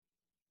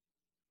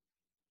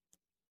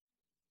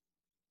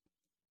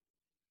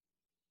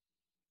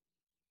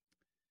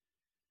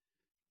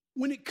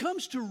When it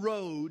comes to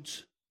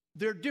roads,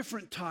 there are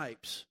different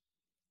types.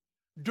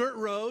 Dirt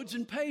roads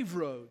and paved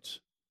roads,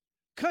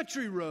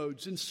 country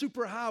roads and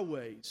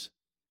superhighways,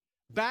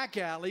 back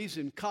alleys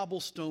and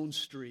cobblestone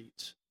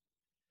streets.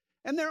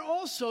 And there are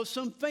also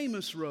some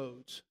famous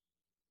roads: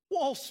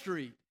 Wall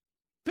Street,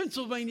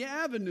 Pennsylvania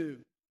Avenue,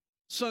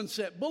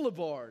 Sunset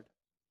Boulevard,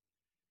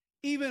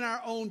 even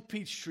our own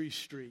Peachtree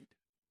Street,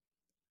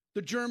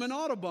 the German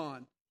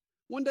Autobahn.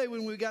 One day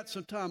when we got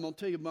some time, I'll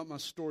tell you about my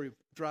story of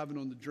driving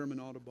on the German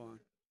Autobahn.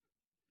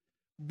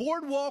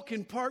 Boardwalk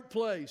and Park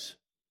Place,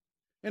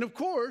 and of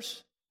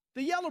course,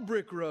 the Yellow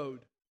Brick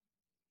Road.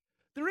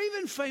 There are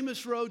even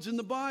famous roads in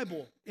the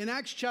Bible. In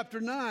Acts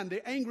chapter 9,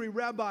 the angry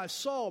Rabbi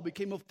Saul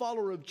became a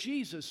follower of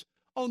Jesus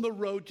on the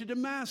road to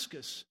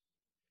Damascus.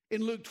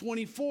 In Luke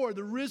 24,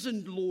 the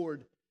risen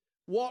Lord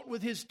walked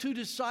with his 2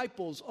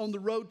 disciples on the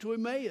road to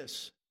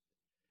Emmaus.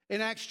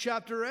 In Acts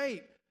chapter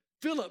 8,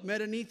 Philip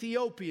met an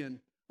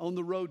Ethiopian on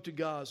the road to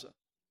Gaza.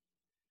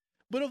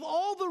 But of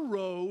all the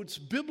roads,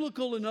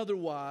 biblical and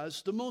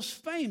otherwise, the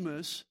most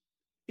famous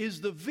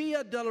is the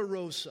Via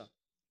Dolorosa.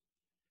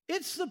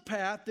 It's the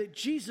path that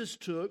Jesus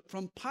took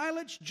from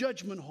Pilate's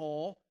judgment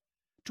hall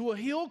to a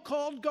hill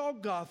called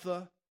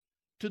Golgotha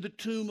to the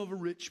tomb of a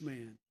rich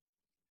man.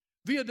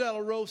 Via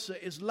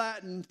Dolorosa is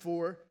Latin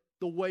for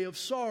the way of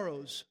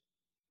sorrows.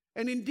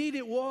 And indeed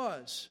it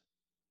was.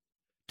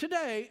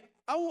 Today,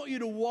 I want you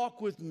to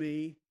walk with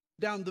me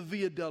down the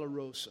Via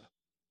Dolorosa.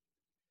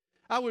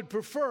 I would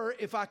prefer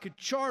if I could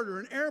charter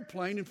an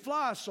airplane and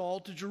fly us all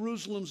to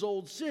Jerusalem's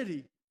old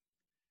city.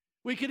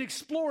 We could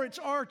explore its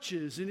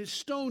arches and its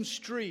stone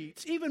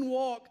streets, even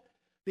walk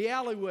the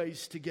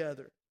alleyways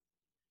together.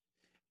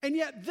 And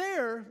yet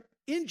there,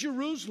 in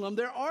Jerusalem,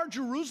 there are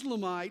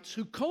Jerusalemites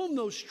who comb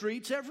those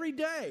streets every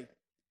day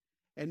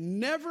and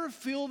never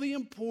feel the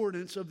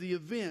importance of the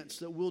events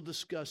that we'll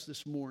discuss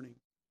this morning.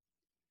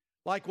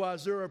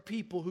 Likewise, there are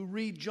people who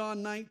read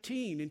John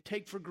 19 and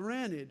take for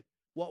granted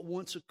what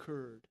once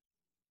occurred.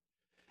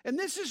 And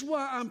this is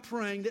why I'm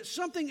praying that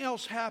something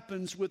else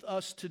happens with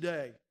us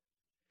today.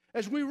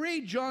 As we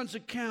read John's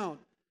account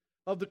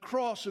of the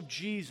cross of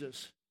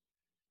Jesus,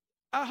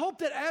 I hope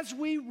that as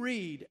we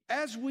read,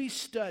 as we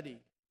study,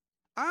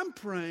 I'm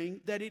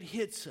praying that it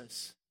hits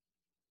us.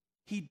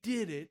 He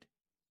did it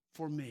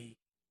for me.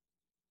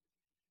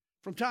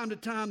 From time to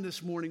time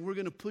this morning, we're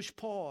going to push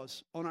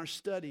pause on our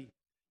study,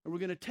 and we're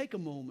going to take a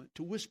moment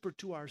to whisper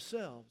to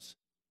ourselves,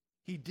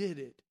 He did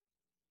it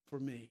for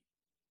me.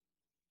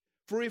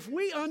 For if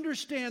we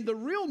understand the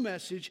real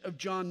message of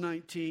John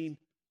 19,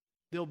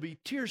 there'll be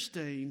tear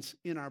stains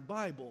in our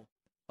Bible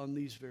on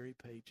these very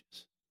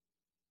pages.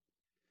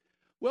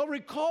 Well,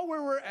 recall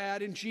where we're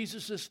at in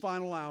Jesus'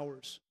 final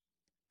hours.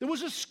 There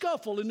was a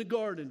scuffle in the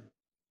garden.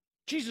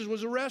 Jesus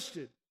was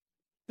arrested.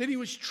 Then he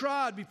was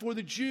tried before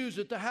the Jews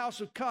at the house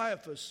of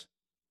Caiaphas.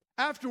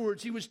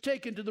 Afterwards, he was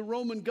taken to the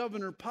Roman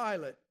governor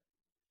Pilate.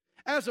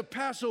 As a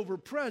Passover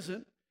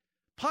present,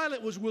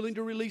 Pilate was willing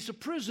to release a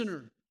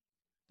prisoner.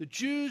 The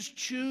Jews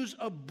choose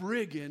a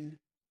brigand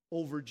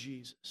over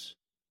Jesus.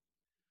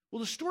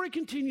 Well, the story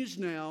continues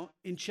now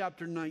in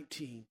chapter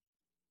 19.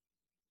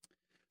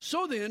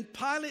 So then,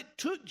 Pilate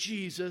took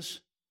Jesus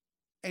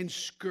and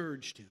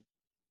scourged him.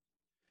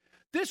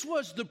 This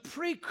was the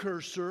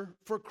precursor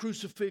for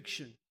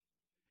crucifixion.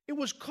 It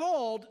was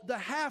called the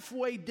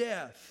halfway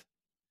death.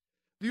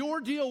 The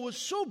ordeal was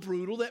so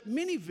brutal that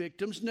many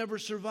victims never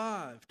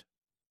survived.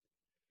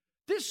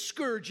 This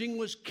scourging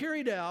was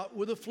carried out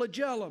with a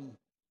flagellum.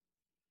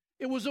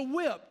 It was a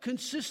whip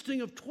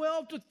consisting of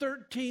 12 to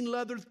 13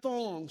 leather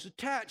thongs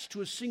attached to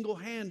a single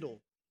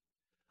handle.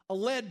 A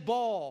lead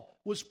ball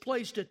was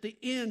placed at the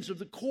ends of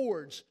the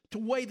cords to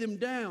weigh them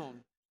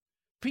down.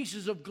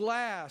 Pieces of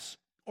glass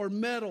or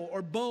metal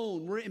or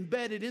bone were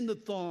embedded in the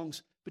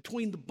thongs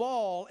between the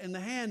ball and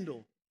the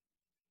handle.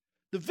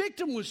 The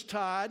victim was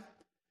tied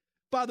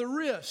by the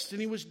wrist,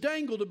 and he was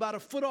dangled about a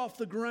foot off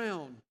the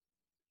ground.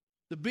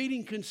 The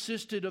beating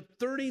consisted of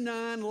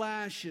 39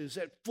 lashes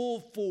at full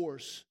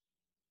force.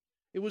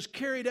 It was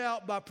carried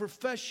out by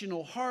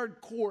professional,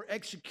 hardcore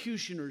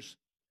executioners,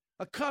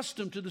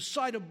 accustomed to the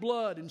sight of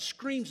blood and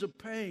screams of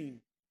pain.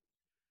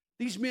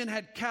 These men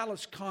had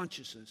callous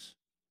consciences.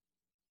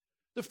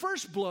 The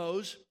first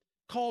blows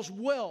caused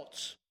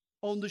welts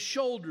on the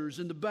shoulders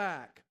and the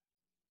back.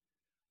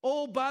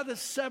 Oh, by the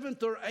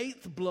 7th or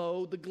 8th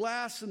blow, the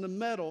glass and the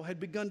metal had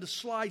begun to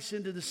slice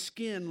into the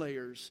skin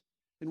layers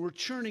and were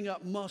churning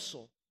up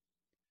muscle.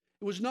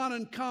 It was not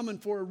uncommon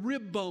for a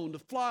rib bone to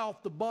fly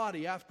off the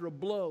body after a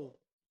blow.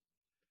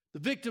 The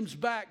victim's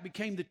back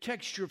became the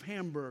texture of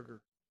hamburger.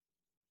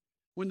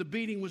 When the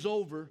beating was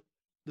over,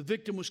 the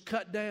victim was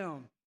cut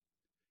down.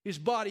 His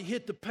body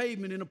hit the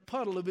pavement in a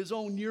puddle of his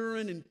own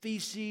urine and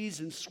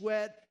feces and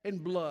sweat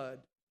and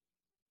blood.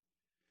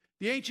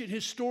 The ancient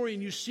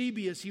historian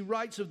Eusebius, he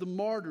writes of the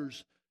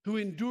martyrs who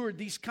endured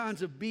these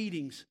kinds of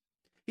beatings.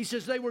 He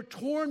says they were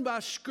torn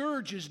by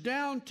scourges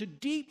down to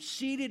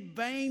deep-seated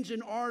veins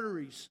and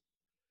arteries,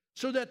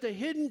 so that the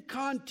hidden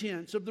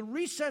contents of the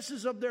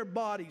recesses of their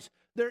bodies,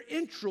 their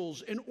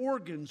entrails and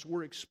organs,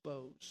 were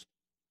exposed.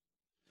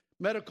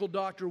 Medical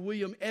doctor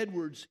William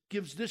Edwards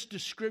gives this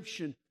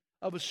description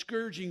of a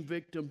scourging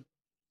victim.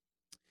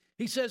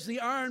 He says the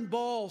iron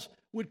balls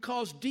would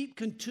cause deep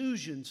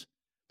contusions.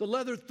 The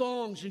leather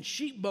thongs and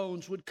sheep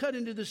bones would cut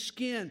into the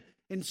skin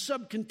and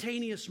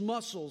subcutaneous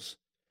muscles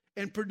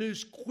and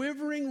produce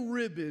quivering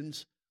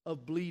ribbons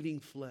of bleeding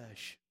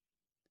flesh.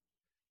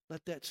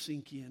 Let that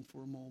sink in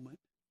for a moment.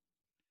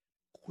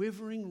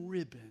 Quivering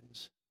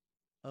ribbons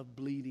of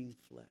bleeding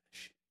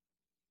flesh.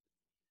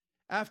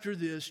 After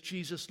this,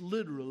 Jesus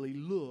literally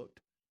looked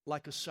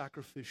like a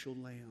sacrificial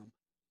lamb.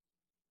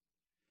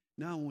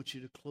 Now I want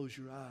you to close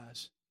your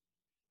eyes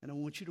and I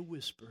want you to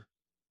whisper,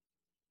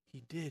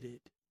 He did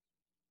it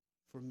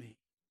for me.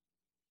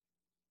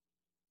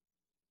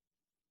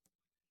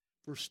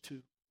 Verse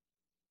 2.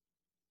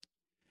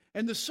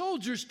 And the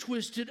soldiers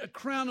twisted a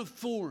crown of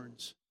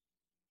thorns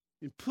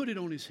and put it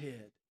on his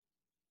head.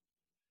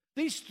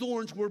 These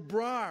thorns were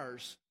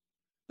briars.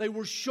 They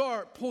were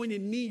sharp,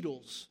 pointed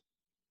needles.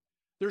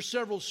 There are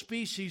several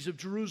species of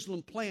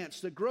Jerusalem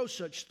plants that grow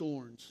such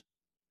thorns.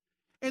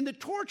 And the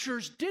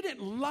torturers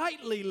didn't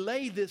lightly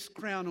lay this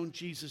crown on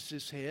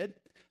Jesus' head.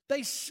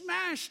 They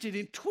smashed it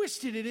and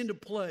twisted it into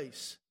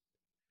place.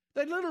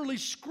 They literally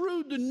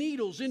screwed the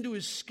needles into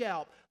his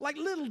scalp like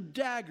little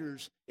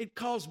daggers. It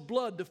caused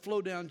blood to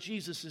flow down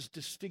Jesus'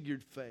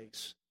 disfigured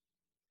face.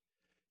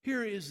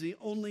 Here is the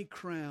only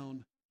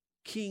crown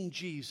King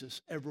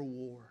Jesus ever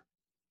wore,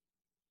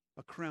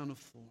 a crown of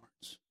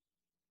thorns.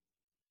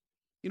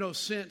 You know,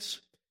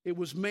 since it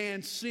was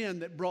man's sin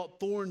that brought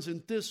thorns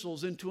and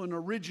thistles into an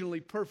originally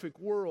perfect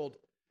world,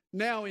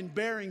 now in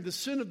bearing the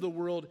sin of the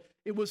world,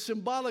 it was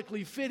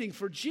symbolically fitting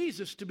for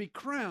Jesus to be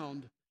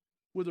crowned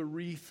with a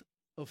wreath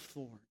of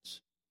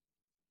thorns.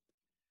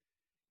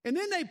 And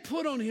then they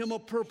put on him a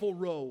purple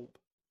robe,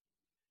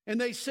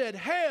 and they said,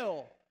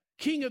 "Hail,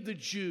 King of the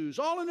Jews,"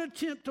 all in an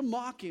attempt to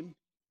mock him.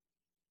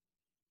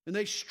 And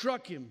they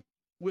struck him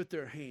with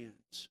their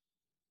hands.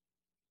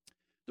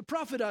 The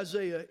prophet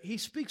Isaiah, he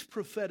speaks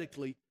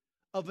prophetically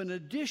of an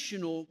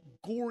additional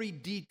gory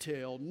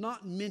detail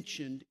not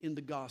mentioned in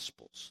the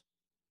Gospels.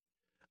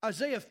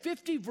 Isaiah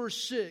 50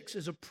 verse 6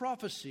 is a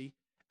prophecy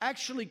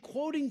actually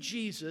quoting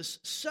Jesus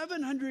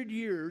 700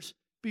 years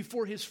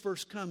before his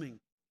first coming.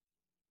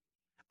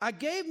 I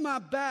gave my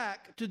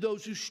back to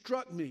those who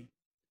struck me,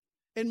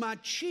 and my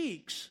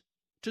cheeks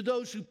to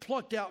those who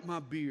plucked out my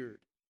beard.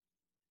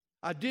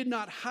 I did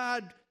not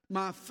hide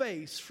my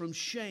face from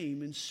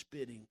shame and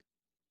spitting.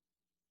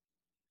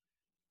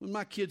 When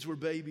my kids were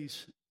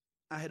babies,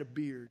 I had a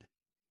beard.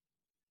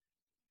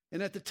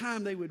 And at the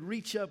time, they would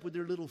reach up with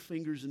their little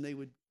fingers and they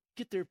would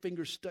get their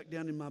fingers stuck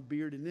down in my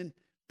beard, and then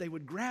they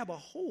would grab a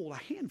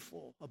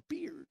handful of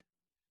beard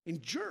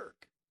and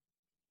jerk.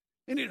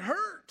 And it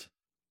hurt.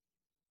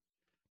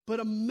 But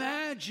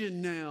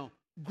imagine now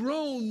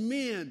grown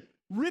men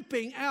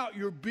ripping out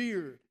your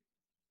beard,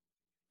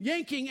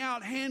 yanking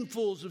out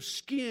handfuls of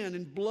skin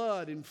and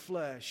blood and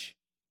flesh.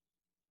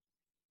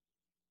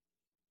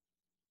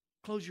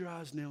 Close your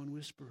eyes now and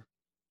whisper,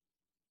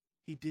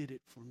 He did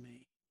it for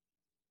me.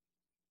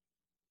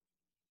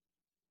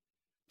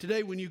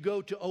 Today, when you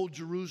go to Old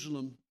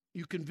Jerusalem,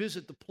 you can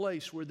visit the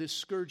place where this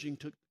scourging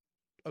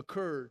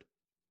occurred.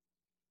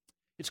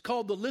 It's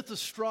called the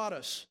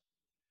Lithostratus,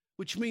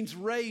 which means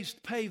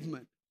raised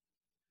pavement.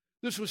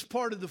 This was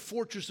part of the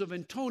fortress of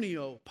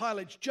Antonio,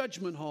 Pilate's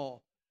judgment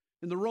hall,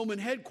 and the Roman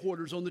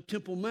headquarters on the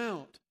Temple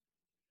Mount.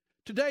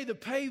 Today, the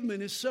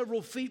pavement is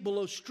several feet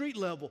below street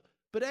level,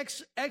 but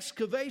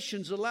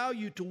excavations allow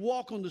you to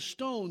walk on the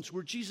stones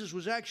where Jesus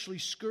was actually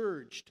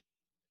scourged.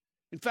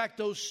 In fact,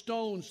 those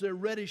stones, their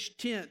reddish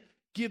tint,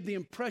 give the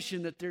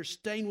impression that they're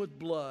stained with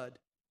blood.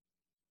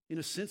 In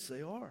a sense,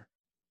 they are.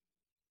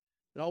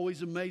 It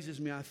always amazes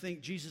me. I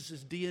think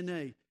Jesus'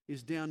 DNA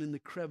is down in the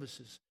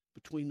crevices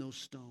between those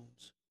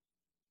stones.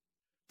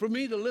 For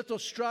me, the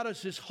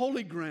Lithostratus is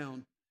holy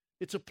ground.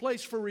 It's a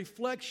place for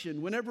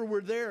reflection. Whenever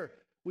we're there,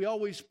 we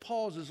always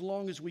pause as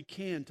long as we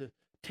can to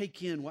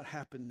take in what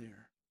happened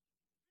there.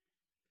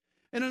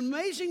 An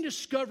amazing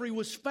discovery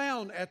was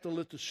found at the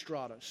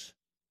Lithostratus.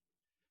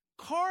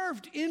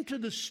 Carved into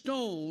the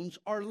stones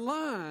are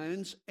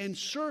lines and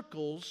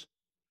circles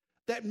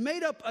that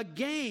made up a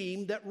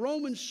game that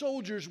Roman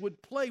soldiers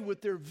would play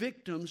with their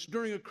victims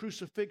during a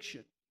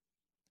crucifixion.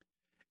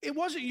 It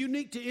wasn't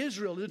unique to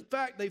Israel. In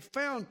fact, they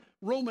found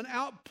Roman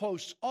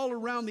outposts all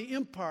around the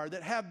empire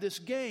that have this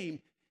game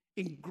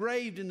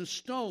engraved in the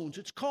stones.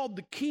 It's called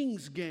the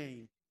King's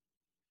Game.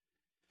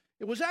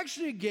 It was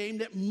actually a game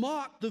that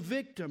mocked the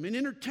victim and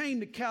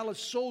entertained the callous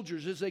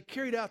soldiers as they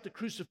carried out the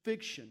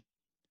crucifixion.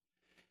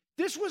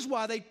 This was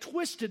why they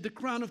twisted the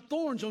crown of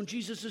thorns on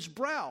Jesus'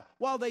 brow,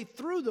 while they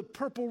threw the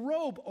purple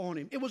robe on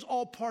him. It was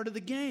all part of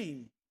the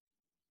game.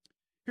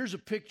 Here's a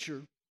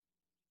picture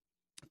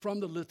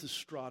from the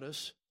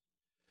Lithostratus.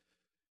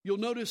 You'll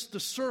notice the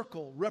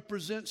circle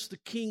represents the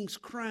king's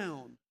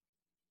crown.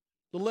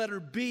 The letter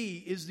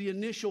B is the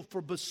initial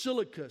for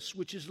basilicus,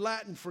 which is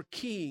Latin for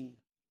king.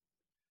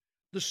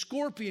 The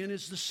scorpion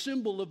is the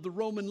symbol of the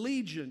Roman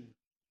legion.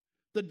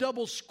 The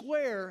double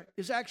square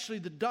is actually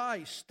the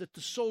dice that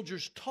the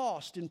soldiers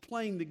tossed in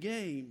playing the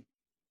game.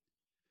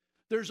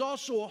 There's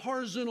also a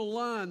horizontal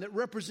line that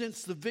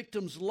represents the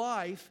victim's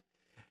life,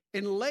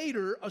 and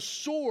later a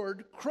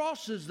sword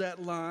crosses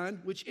that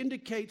line, which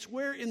indicates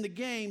where in the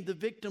game the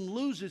victim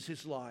loses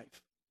his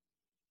life.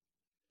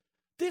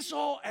 This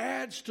all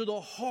adds to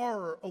the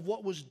horror of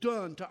what was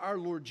done to our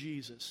Lord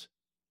Jesus.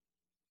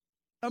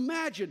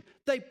 Imagine,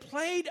 they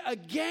played a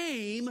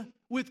game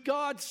with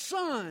God's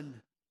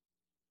Son.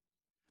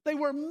 They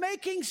were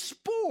making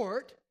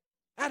sport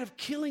out of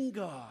killing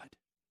God.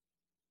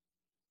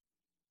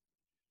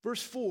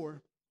 Verse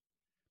 4,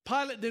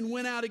 Pilate then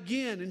went out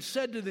again and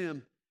said to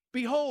them,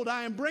 "Behold,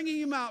 I am bringing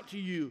him out to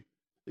you,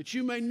 that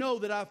you may know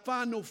that I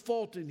find no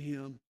fault in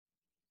him."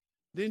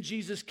 Then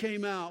Jesus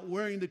came out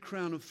wearing the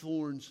crown of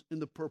thorns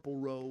and the purple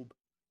robe.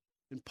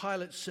 And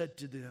Pilate said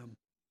to them,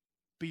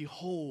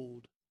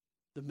 "Behold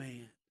the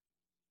man."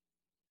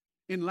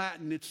 In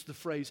Latin, it's the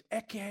phrase,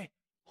 "Ecce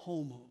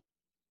homo."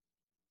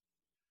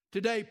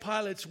 Today,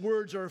 Pilate's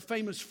words are a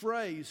famous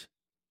phrase.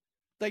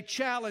 They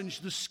challenge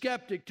the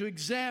skeptic to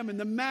examine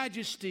the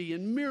majesty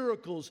and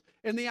miracles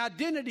and the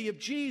identity of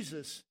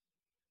Jesus.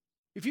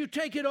 If you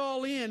take it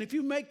all in, if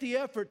you make the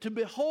effort to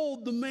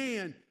behold the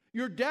man,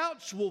 your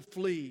doubts will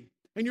flee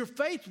and your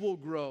faith will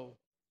grow.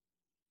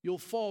 You'll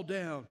fall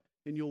down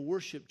and you'll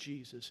worship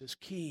Jesus as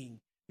King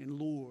and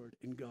Lord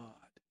and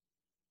God.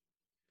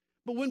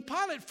 But when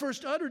Pilate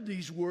first uttered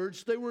these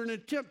words, they were an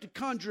attempt to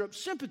conjure up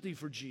sympathy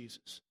for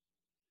Jesus.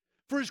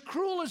 For as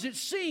cruel as it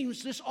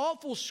seems, this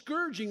awful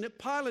scourging that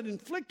Pilate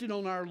inflicted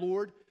on our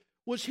Lord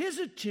was his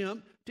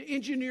attempt to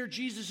engineer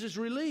Jesus'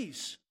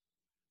 release.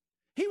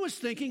 He was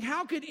thinking,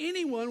 how could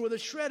anyone with a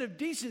shred of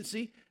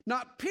decency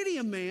not pity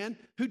a man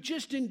who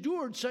just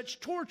endured such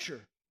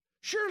torture?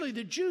 Surely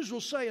the Jews will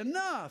say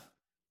enough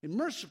and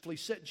mercifully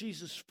set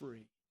Jesus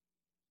free.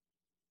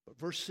 But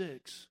verse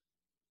 6,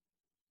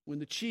 when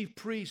the chief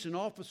priests and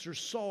officers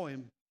saw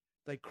him,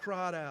 they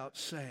cried out,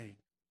 saying,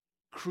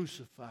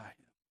 "Crucify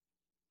him,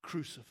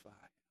 crucify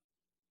him."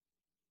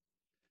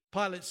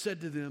 Pilate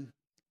said to them,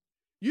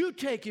 "You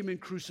take him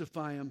and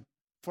crucify him,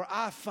 for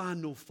I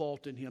find no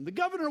fault in him." The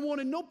governor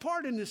wanted no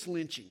part in this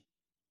lynching.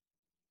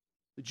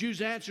 The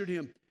Jews answered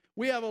him,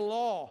 "We have a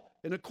law,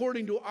 and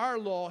according to our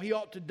law he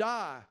ought to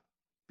die,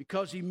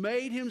 because he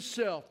made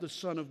himself the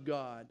Son of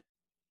God."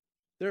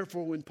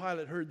 Therefore, when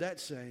Pilate heard that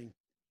saying,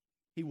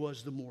 he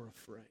was the more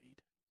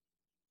afraid.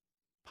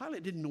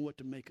 Pilate didn't know what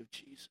to make of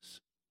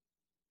Jesus.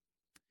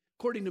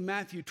 According to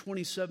Matthew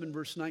 27,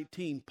 verse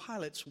 19,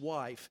 Pilate's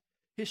wife,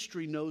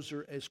 history knows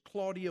her as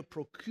Claudia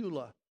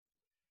Procula,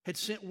 had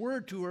sent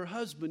word to her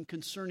husband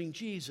concerning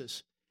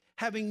Jesus,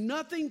 have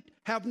nothing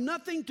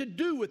to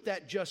do with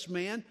that just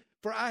man,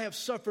 for I have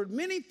suffered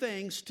many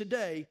things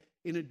today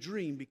in a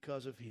dream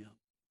because of him.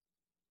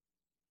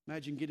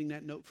 Imagine getting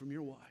that note from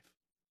your wife.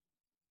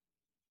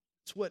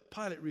 It's what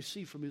Pilate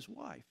received from his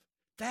wife.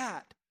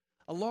 That,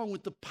 along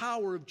with the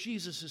power of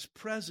Jesus'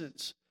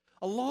 presence,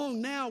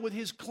 along now with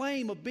his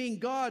claim of being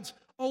God's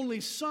only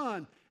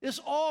Son, is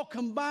all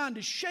combined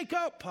to shake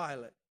up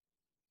Pilate.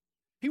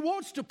 He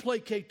wants to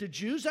placate the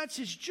Jews. That's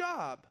his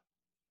job.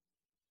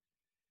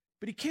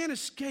 But he can't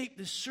escape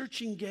the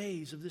searching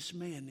gaze of this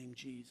man named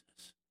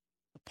Jesus,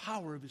 the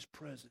power of his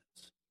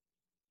presence.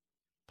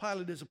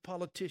 Pilate is a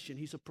politician.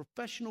 He's a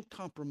professional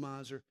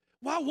compromiser.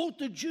 Why won't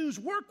the Jews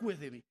work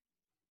with him?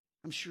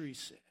 I'm sure he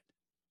said.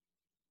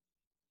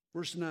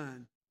 Verse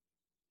 9.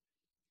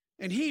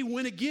 And he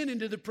went again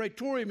into the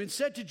praetorium and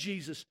said to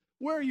Jesus,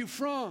 "Where are you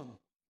from?"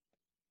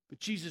 But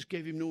Jesus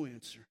gave him no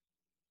answer.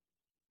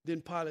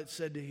 Then Pilate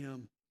said to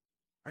him,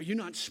 "Are you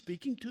not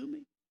speaking to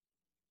me?"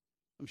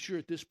 I'm sure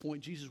at this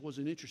point Jesus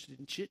wasn't interested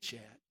in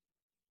chit-chat.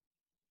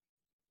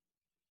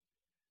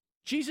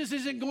 Jesus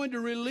isn't going to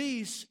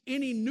release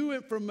any new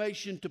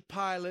information to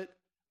Pilate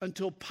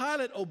until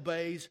Pilate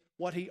obeys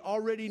what he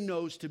already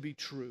knows to be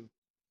true.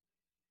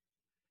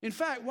 In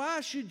fact,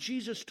 why should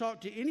Jesus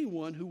talk to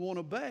anyone who won't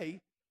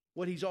obey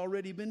what he's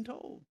already been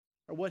told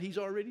or what he's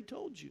already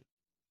told you?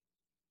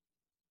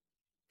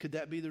 Could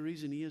that be the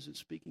reason he isn't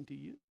speaking to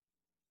you?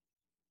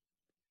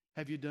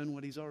 Have you done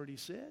what he's already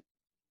said?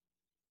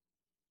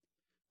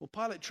 Well,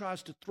 Pilate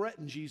tries to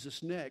threaten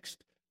Jesus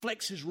next,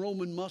 flex his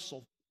Roman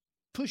muscle,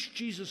 push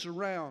Jesus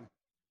around.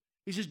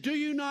 He says, "Do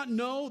you not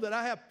know that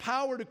I have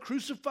power to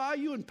crucify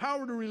you and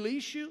power to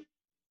release you?"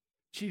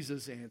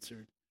 Jesus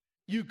answered,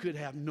 "You could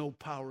have no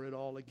power at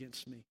all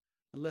against me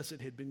unless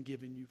it had been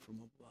given you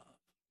from above."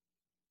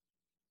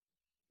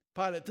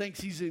 Pilate thinks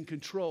he's in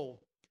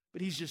control,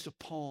 but he's just a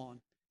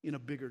pawn in a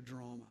bigger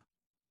drama.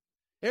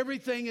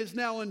 Everything is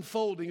now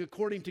unfolding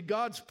according to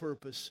God's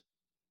purpose.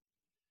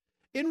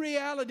 In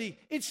reality,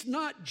 it's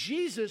not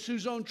Jesus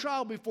who's on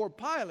trial before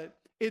Pilate.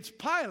 It's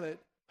Pilate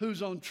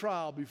who's on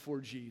trial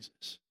before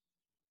Jesus.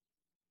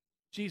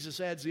 Jesus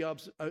adds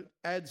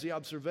the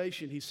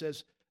observation. He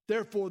says,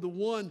 "Therefore, the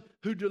one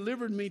who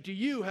delivered me to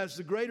you has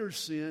the greater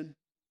sin."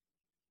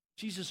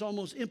 Jesus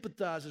almost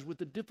empathizes with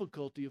the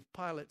difficulty of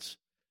Pilate's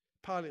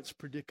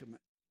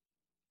predicament.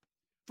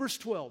 Verse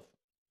 12,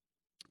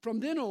 From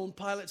then on,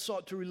 Pilate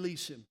sought to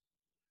release him.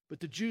 But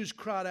the Jews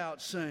cried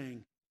out,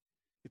 saying,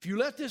 "If you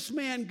let this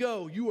man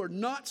go, you are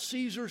not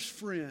Caesar's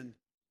friend.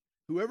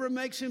 Whoever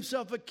makes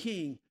himself a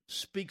king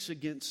speaks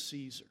against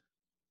Caesar."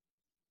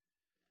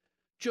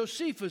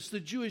 Josephus, the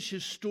Jewish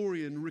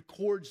historian,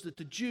 records that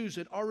the Jews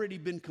had already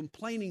been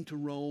complaining to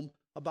Rome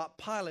about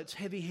Pilate's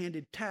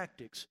heavy-handed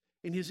tactics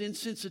and his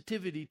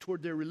insensitivity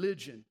toward their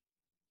religion.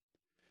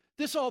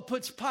 This all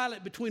puts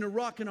Pilate between a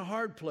rock and a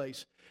hard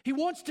place. He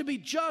wants to be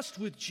just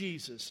with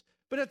Jesus,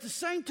 but at the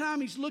same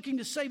time, he's looking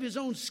to save his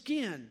own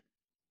skin.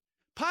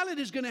 Pilate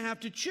is going to have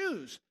to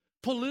choose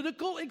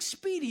political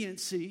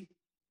expediency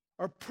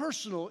or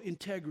personal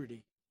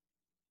integrity.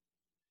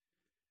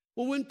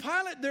 Well, when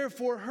Pilate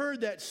therefore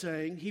heard that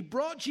saying, he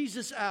brought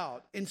Jesus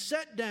out and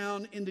sat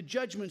down in the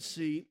judgment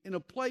seat in a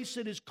place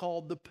that is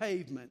called the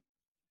Pavement,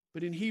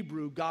 but in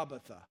Hebrew,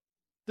 Gabbatha.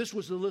 This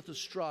was the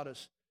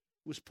Lysistratus.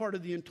 It was part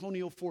of the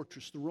Antonia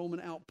Fortress, the Roman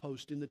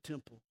outpost in the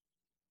temple.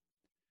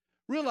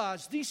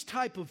 Realize these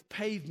type of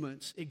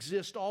pavements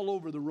exist all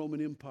over the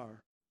Roman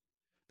Empire.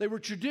 They were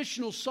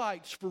traditional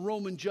sites for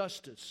Roman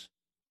justice.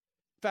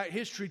 In fact,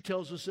 history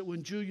tells us that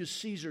when Julius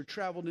Caesar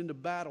traveled into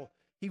battle,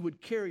 he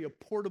would carry a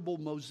portable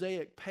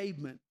mosaic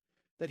pavement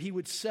that he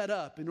would set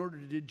up in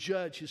order to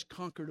judge his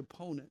conquered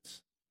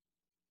opponents.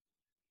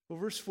 Well,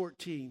 verse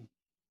 14.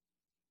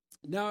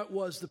 Now it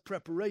was the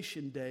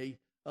preparation day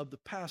of the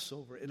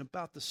Passover in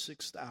about the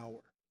 6th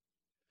hour.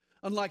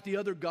 Unlike the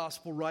other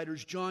gospel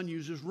writers, John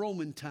uses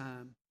Roman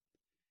time.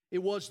 It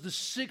was the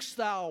 6th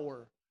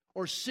hour,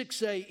 or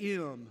 6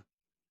 a.m.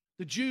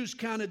 The Jews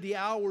counted the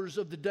hours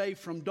of the day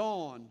from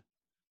dawn.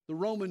 The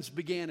Romans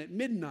began at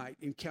midnight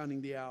in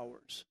counting the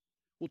hours.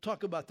 We'll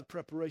talk about the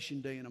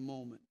preparation day in a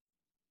moment.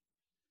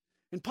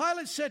 And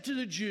Pilate said to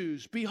the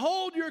Jews,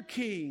 "Behold your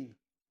king."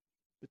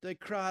 But they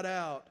cried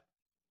out,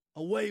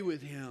 "Away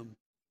with him!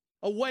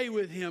 Away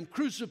with him!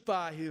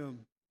 Crucify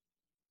him!"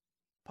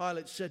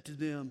 Pilate said to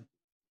them,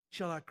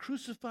 "Shall I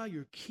crucify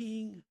your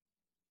king?"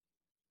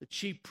 The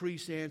chief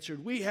priests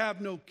answered, "We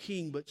have no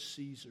king but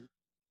Caesar."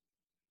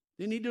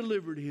 Then he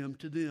delivered him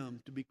to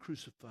them to be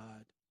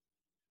crucified.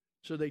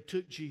 So they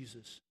took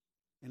Jesus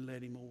and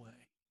led him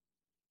away.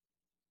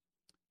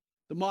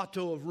 The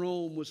motto of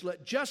Rome was,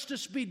 "Let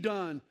justice be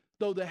done,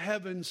 though the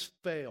heavens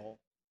fail."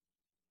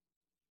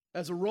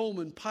 As a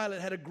Roman,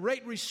 Pilate had a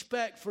great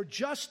respect for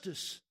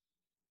justice.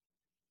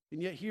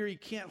 And yet here he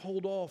can't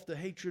hold off the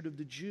hatred of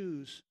the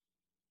Jews.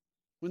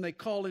 When they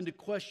call into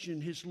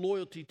question his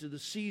loyalty to the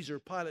Caesar,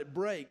 Pilate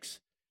breaks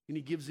and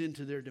he gives in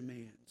to their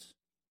demands.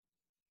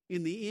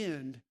 In the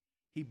end,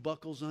 he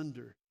buckles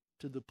under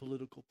to the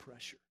political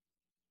pressure.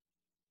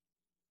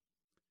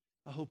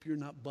 I hope you're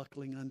not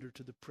buckling under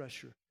to the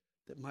pressure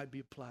that might be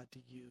applied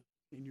to you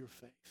in your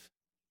faith.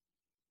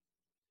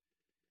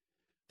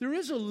 There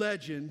is a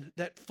legend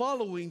that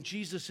following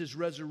Jesus'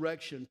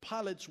 resurrection,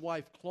 Pilate's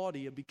wife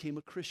Claudia became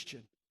a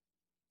Christian.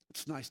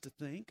 It's nice to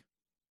think.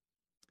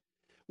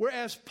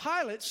 Whereas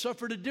Pilate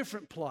suffered a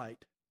different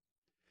plight.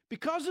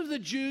 Because of the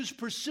Jews'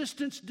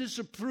 persistent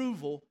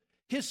disapproval,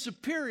 his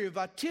superior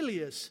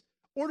Vitellius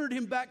ordered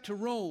him back to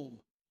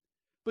Rome.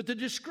 But the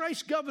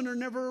disgraced governor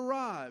never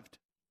arrived.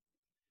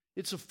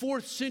 It's a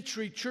 4th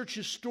century church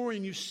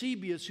historian,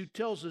 Eusebius, who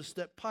tells us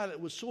that Pilate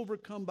was so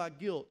overcome by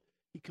guilt,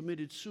 he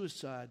committed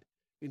suicide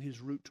in his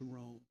route to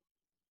Rome.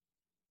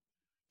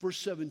 Verse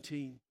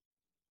 17.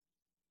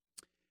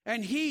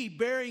 And he,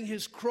 bearing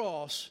his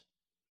cross,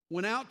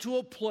 went out to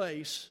a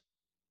place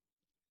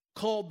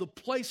called the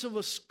place of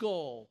a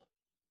skull,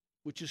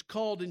 which is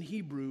called in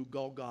Hebrew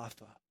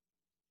Golgotha.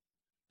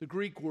 The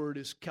Greek word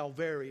is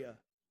Calvaria,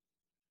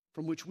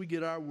 from which we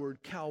get our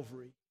word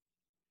Calvary.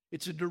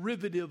 It's a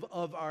derivative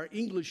of our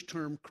English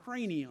term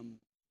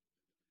cranium.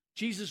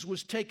 Jesus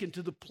was taken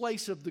to the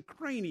place of the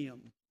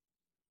cranium,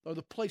 or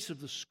the place of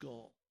the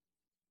skull.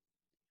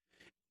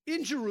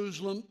 In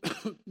Jerusalem,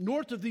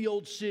 north of the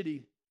old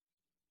city,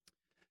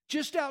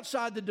 just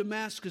outside the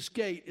Damascus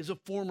Gate is a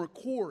former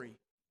quarry.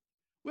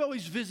 We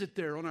always visit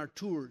there on our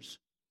tours.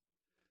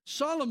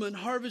 Solomon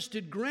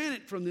harvested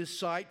granite from this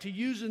site to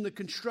use in the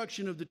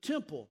construction of the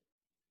temple.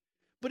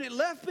 But it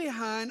left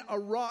behind a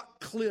rock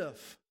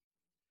cliff,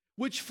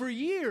 which for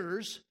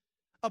years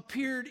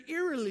appeared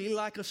eerily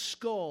like a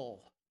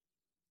skull.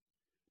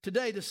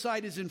 Today, the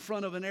site is in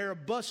front of an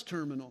Arab bus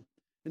terminal,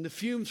 and the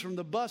fumes from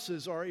the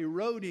buses are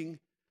eroding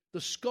the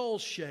skull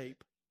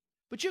shape.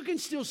 But you can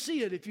still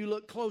see it if you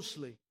look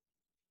closely.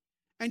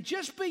 And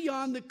just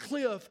beyond the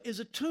cliff is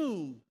a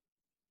tomb,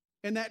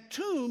 and that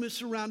tomb is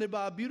surrounded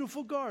by a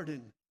beautiful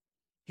garden,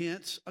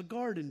 hence a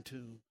garden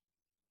tomb.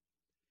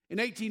 In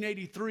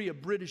 1883, a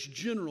British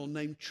general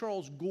named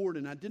Charles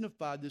Gordon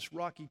identified this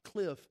rocky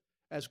cliff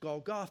as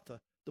Golgotha,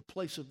 the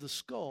place of the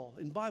skull,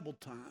 in Bible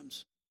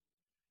times.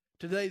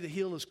 Today, the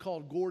hill is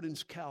called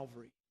Gordon's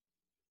Calvary.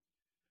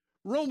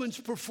 Romans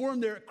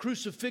performed their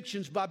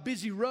crucifixions by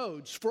busy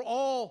roads for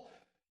all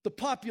the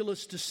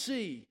populace to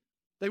see.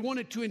 They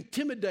wanted to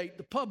intimidate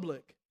the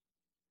public.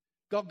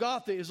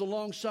 Golgotha is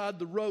alongside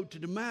the road to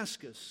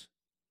Damascus.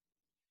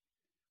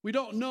 We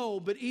don't know,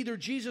 but either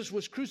Jesus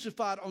was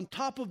crucified on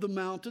top of the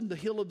mountain, the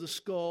hill of the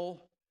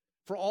skull,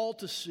 for all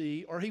to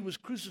see, or he was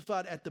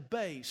crucified at the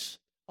base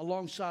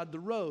alongside the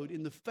road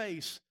in the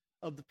face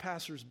of the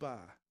passers-by.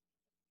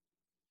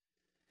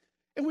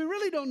 And we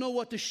really don't know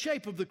what the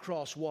shape of the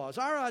cross was.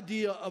 Our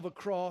idea of a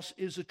cross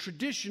is a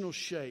traditional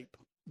shape,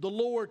 the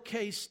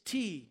lowercase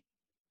t.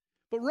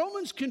 But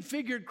Romans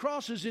configured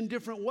crosses in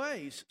different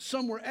ways.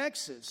 Some were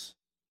X's.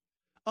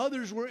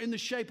 Others were in the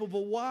shape of a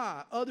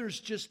Y.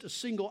 Others just a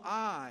single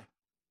I.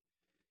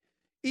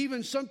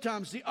 Even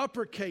sometimes the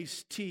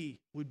uppercase T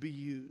would be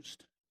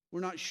used.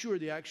 We're not sure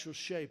the actual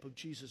shape of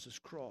Jesus'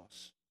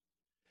 cross.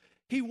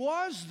 He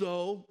was,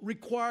 though,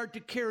 required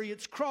to carry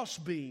its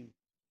crossbeam,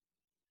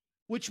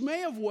 which may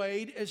have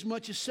weighed as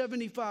much as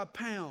 75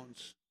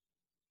 pounds.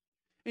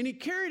 And he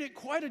carried it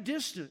quite a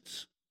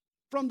distance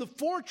from the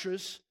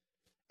fortress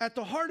at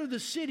the heart of the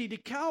city to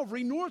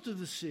Calvary north of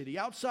the city,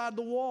 outside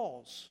the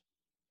walls.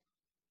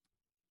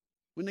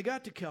 When they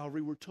got to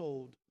Calvary, we're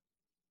told,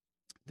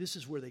 this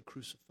is where they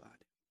crucified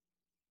him.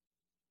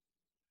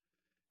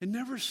 And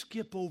never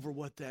skip over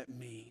what that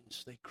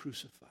means. They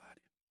crucified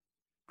him.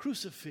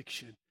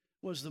 Crucifixion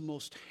was the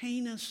most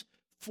heinous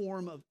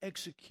form of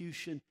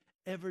execution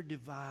ever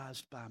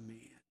devised by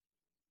man.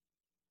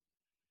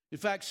 In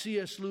fact,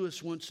 C.S.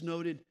 Lewis once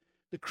noted,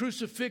 the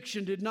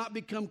crucifixion did not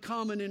become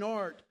common in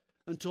art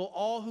until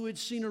all who had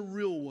seen a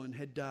real one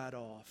had died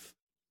off.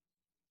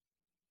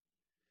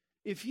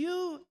 If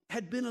you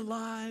had been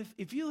alive,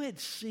 if you had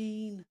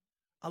seen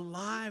a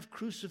live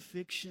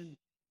crucifixion,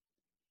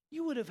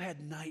 you would have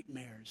had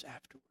nightmares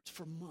afterwards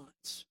for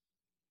months.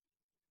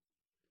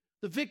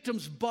 The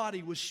victim's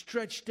body was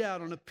stretched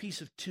out on a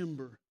piece of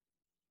timber.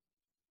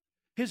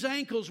 His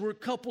ankles were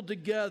coupled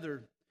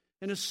together,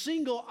 and a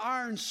single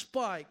iron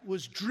spike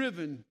was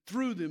driven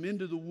through them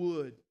into the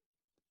wood.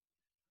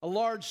 A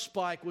large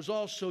spike was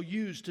also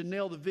used to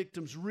nail the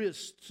victim's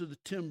wrists to the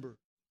timber.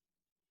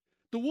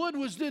 The wood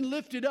was then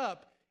lifted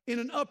up in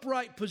an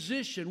upright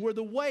position where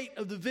the weight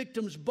of the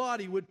victim's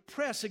body would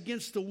press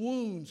against the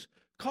wounds,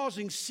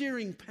 causing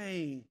searing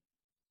pain.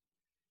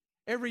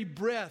 Every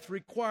breath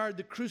required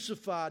the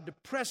crucified to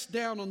press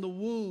down on the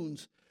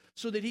wounds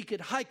so that he could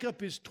hike up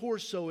his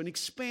torso and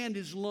expand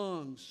his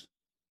lungs.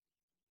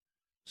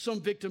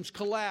 Some victims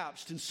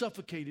collapsed and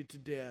suffocated to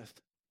death.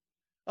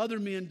 Other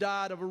men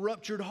died of a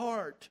ruptured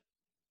heart.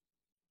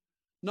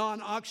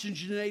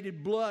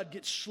 Non-oxygenated blood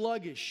gets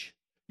sluggish.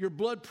 Your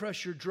blood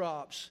pressure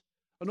drops.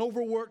 An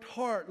overworked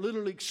heart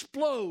literally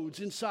explodes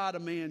inside a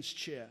man's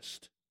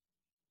chest.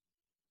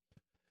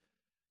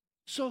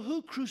 So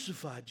who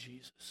crucified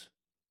Jesus?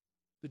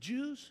 The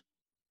Jews?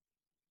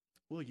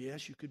 Well,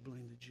 yes, you could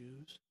blame the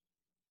Jews.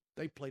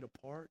 They played a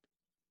part.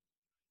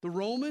 The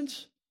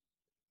Romans?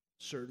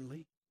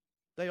 Certainly.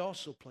 They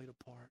also played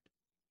a part.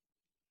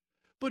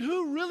 But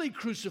who really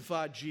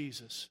crucified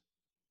Jesus?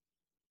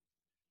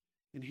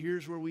 And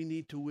here's where we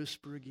need to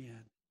whisper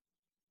again.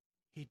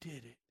 He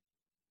did it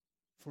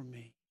for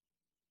me.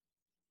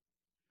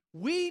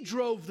 We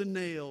drove the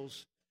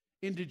nails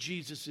into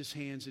Jesus'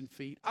 hands and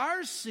feet.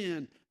 Our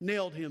sin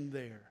nailed him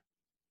there.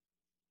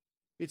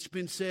 It's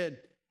been said,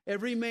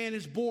 every man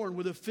is born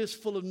with a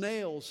fistful of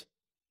nails,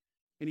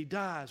 and he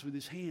dies with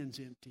his hands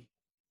empty.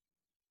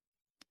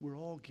 We're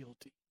all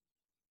guilty.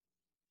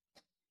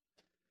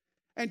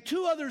 And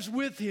two others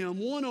with him,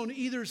 one on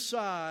either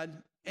side,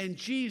 and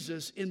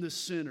Jesus in the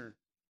center.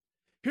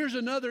 Here's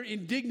another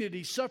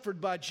indignity suffered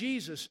by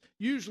Jesus,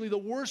 usually the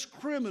worst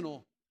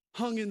criminal,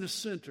 hung in the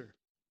center.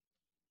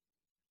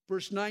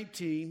 Verse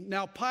 19,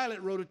 now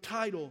Pilate wrote a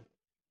title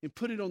and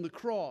put it on the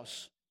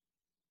cross.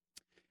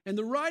 And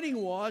the writing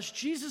was,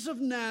 Jesus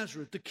of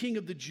Nazareth, the King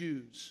of the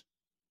Jews.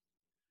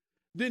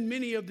 Then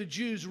many of the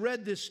Jews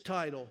read this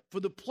title, for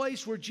the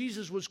place where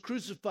Jesus was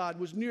crucified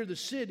was near the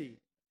city.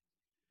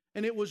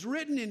 And it was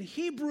written in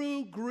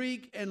Hebrew,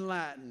 Greek, and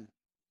Latin.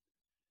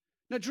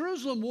 Now,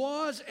 Jerusalem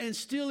was and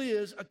still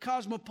is a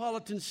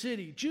cosmopolitan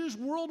city. Jews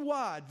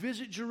worldwide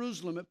visit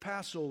Jerusalem at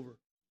Passover.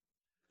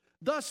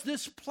 Thus,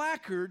 this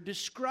placard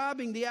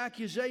describing the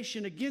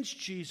accusation against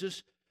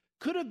Jesus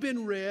could have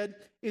been read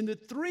in the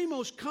three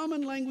most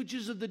common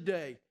languages of the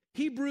day,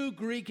 Hebrew,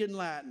 Greek, and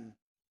Latin.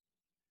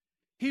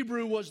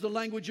 Hebrew was the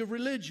language of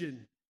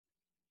religion.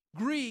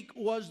 Greek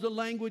was the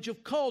language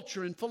of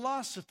culture and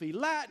philosophy.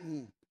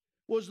 Latin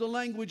was the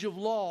language of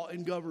law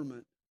and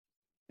government.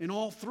 And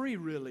all three,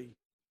 really,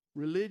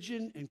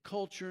 religion and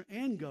culture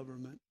and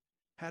government,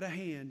 had a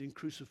hand in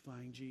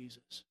crucifying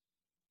Jesus.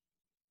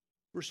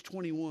 Verse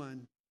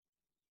 21,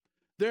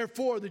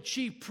 therefore the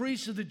chief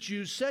priests of the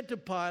Jews said to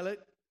Pilate,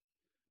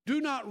 do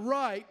not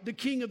write the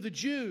King of the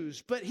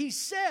Jews, but he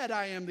said,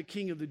 I am the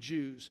King of the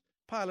Jews.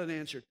 Pilate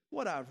answered,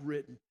 what I've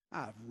written,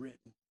 I've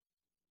written.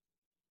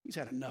 He's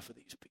had enough of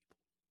these people.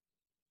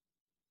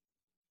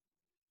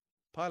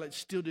 Pilate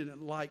still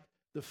didn't like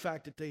the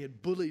fact that they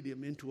had bullied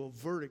him into a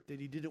verdict that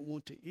he didn't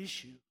want to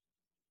issue.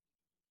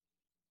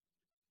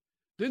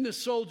 Then the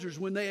soldiers,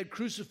 when they had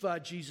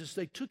crucified Jesus,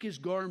 they took his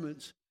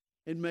garments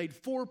and made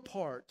 4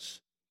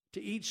 parts,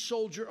 to each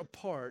soldier a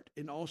part,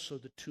 and also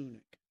the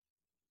tunic.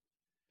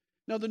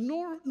 Now, the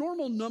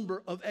normal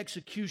number of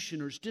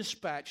executioners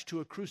dispatched to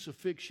a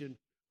crucifixion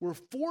were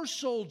 4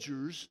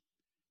 soldiers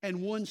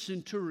and 1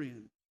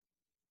 centurion.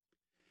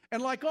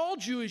 And like all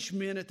Jewish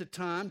men at the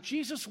time,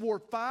 Jesus wore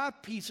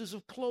 5 pieces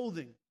of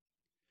clothing.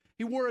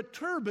 He wore a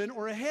turban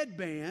or a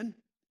headband.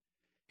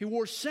 He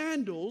wore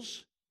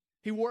sandals.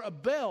 He wore a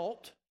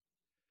belt.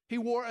 He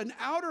wore an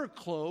outer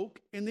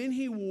cloak, and then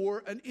he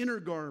wore an inner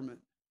garment.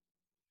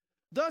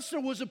 Thus,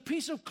 there was a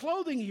piece of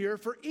clothing here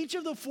for each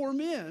of the 4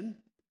 men,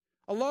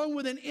 along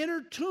with an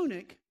inner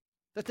tunic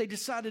that they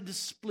decided to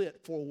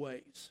split 4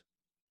 ways.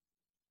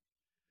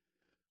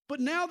 But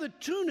now the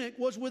tunic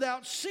was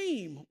without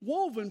seam,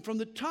 woven from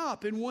the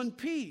top in one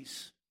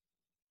piece.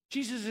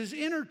 Jesus'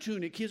 inner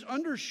tunic, his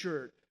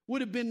undershirt,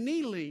 would have been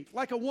knee-length,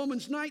 like a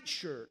woman's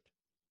nightshirt.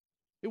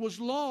 It was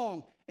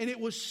long and it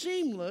was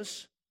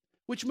seamless,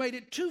 which made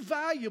it too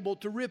valuable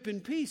to rip in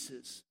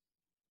pieces.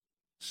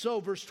 So,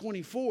 verse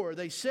 24,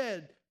 they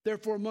said,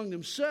 therefore among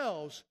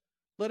themselves,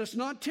 let us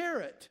not tear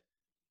it,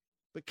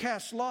 but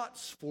cast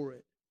lots for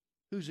it,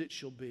 whose it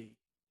shall be.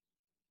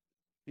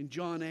 And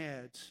John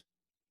adds,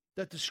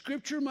 that the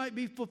scripture might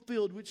be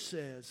fulfilled, which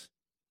says,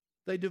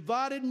 they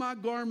divided my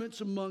garments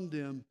among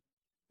them,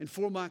 and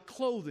for my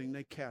clothing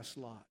they cast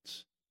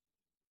lots.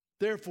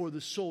 Therefore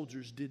the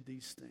soldiers did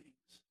these things.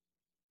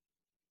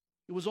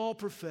 It was all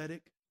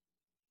prophetic.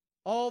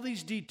 All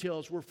these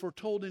details were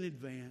foretold in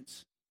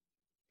advance.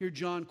 Here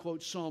John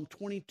quotes Psalm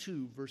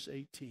 22, verse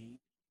 18.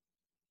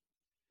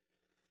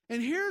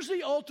 And here's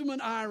the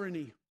ultimate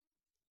irony.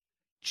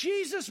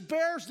 Jesus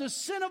bears the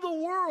sin of the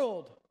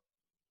world,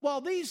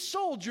 while these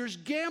soldiers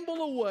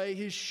gamble away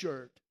his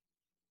shirt.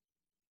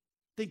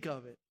 Think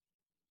of it.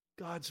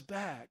 God's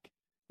back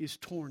is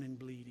torn and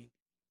bleeding.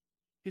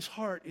 His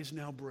heart is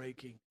now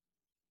breaking.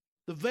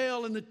 The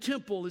veil in the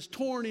temple is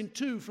torn in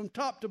 2 from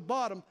top to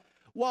bottom,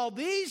 while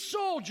these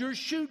soldiers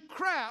shoot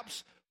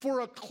craps for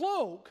a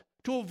cloak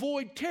to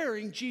avoid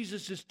tearing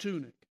Jesus'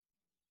 tunic.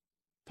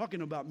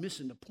 Talking about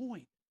missing the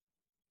point.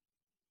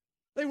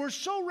 They were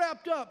so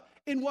wrapped up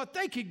in what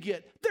they could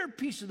get, their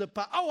piece of the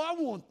pie. Oh,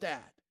 I want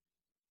that.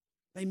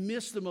 They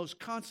missed the most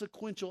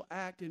consequential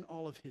act in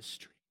all of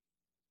history,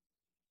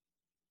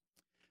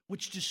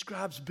 which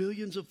describes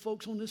billions of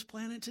folks on this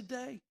planet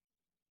today.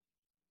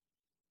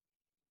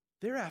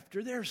 They're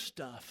after their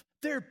stuff,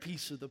 their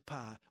piece of the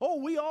pie.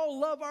 Oh, we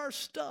all love our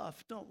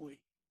stuff, don't we?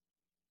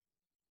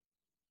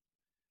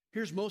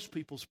 Here's most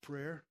people's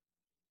prayer.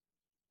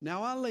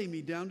 Now I lay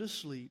me down to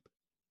sleep.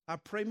 I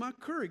pray my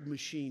Keurig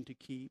machine to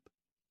keep.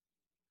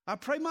 I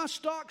pray my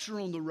stocks are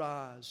on the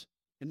rise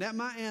and that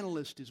my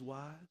analyst is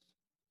wise.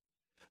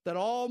 That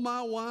all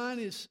my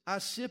wine I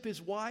sip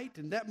is white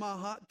and that my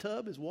hot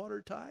tub is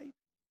watertight.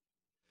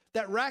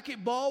 That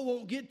racquetball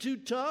won't get too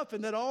tough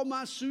and that all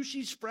my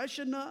sushi's fresh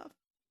enough.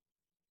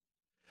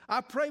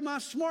 I pray my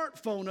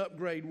smartphone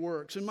upgrade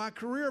works and my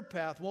career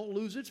path won't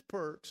lose its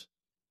perks.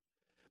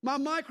 My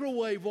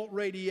microwave won't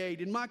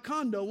radiate and my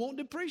condo won't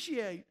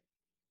depreciate.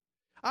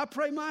 I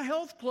pray my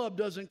health club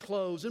doesn't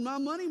close and my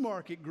money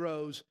market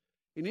grows.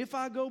 And if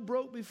I go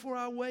broke before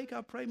I wake,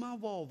 I pray my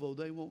Volvo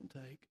they won't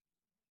take.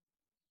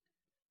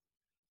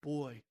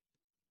 Boy,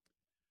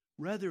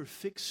 rather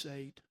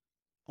fixate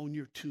on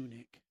your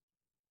tunic.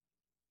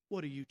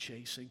 What are you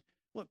chasing?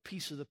 What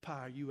piece of the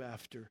pie are you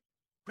after?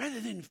 Rather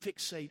than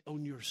fixate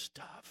on your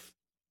stuff.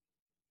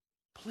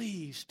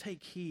 Please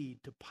take heed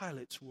to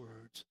Pilate's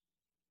words.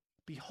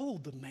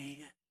 Behold the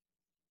man.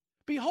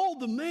 Behold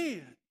the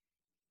man.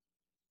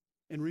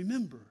 And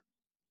remember,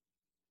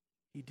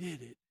 he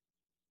did it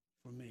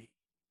for me.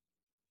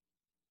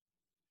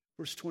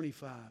 Verse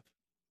 25.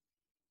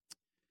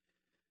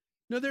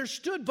 Now there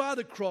stood by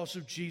the cross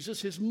of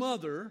Jesus his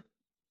mother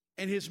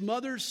and his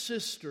mother's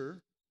sister,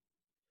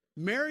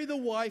 Mary the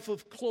wife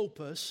of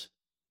Clopas,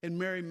 and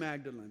Mary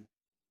Magdalene.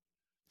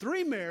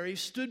 3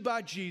 Marys stood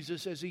by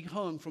Jesus as he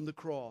hung from the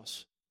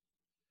cross.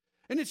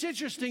 And it's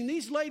interesting,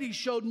 these ladies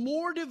showed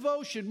more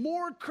devotion,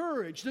 more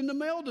courage than the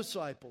male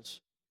disciples.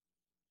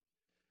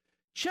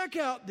 Check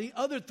out the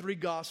other 3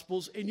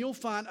 Gospels and you'll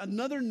find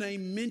another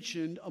name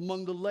mentioned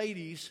among the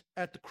ladies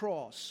at the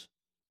cross.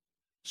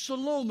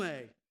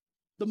 Salome,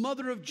 the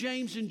mother of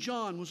James and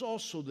John, was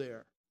also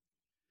there.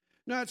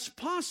 Now it's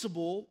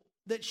possible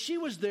that she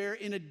was there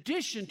in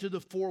addition to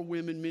the 4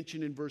 women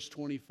mentioned in verse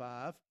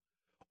 25,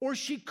 or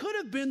she could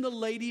have been the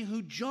lady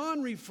who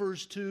John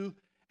refers to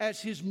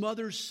as his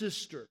mother's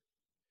sister,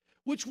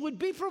 which would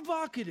be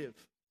provocative.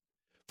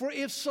 For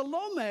if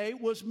Salome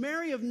was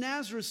Mary of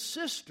Nazareth's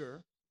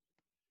sister,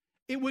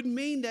 it would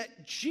mean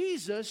that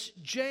Jesus,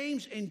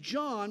 James, and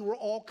John were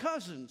all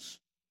cousins.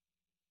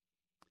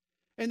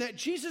 And that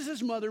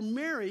Jesus' mother,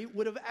 Mary,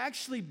 would have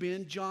actually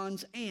been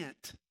John's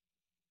aunt.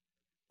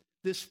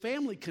 This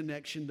family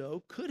connection,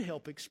 though, could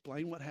help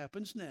explain what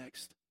happens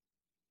next.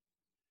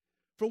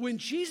 For when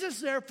Jesus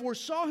therefore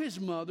saw his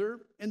mother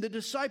and the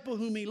disciple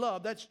whom he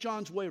loved, that's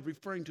John's way of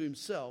referring to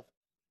himself,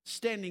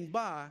 standing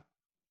by,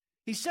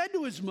 he said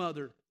to his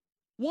mother,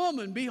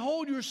 "Woman,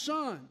 behold your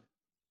son."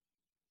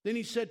 Then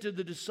he said to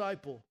the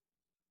disciple,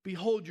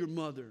 "Behold your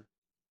mother."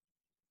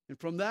 And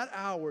from that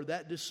hour,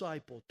 that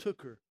disciple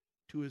took her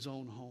to his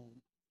own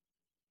home.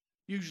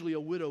 Usually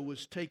a widow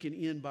was taken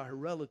in by her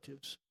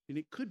relatives, and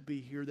it could be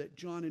here that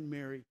John and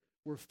Mary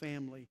were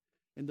family,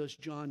 and thus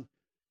John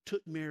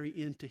took Mary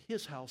into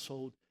his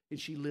household, and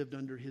she lived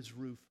under his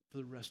roof for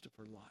the rest of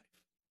her life.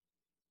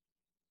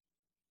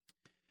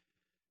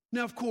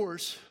 Now, of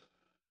course,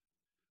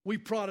 we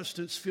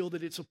Protestants feel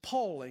that it's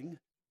appalling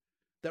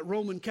that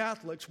Roman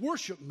Catholics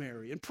worship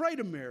Mary and pray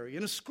to Mary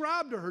and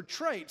ascribe to her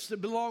traits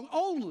that belong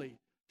only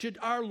to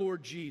our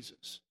Lord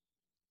Jesus.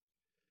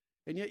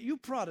 And yet you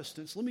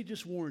Protestants, let me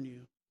just warn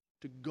you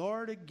to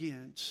guard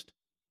against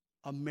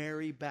a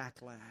Mary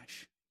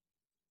backlash.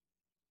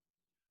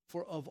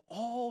 For of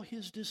all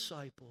his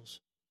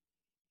disciples,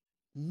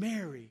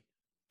 Mary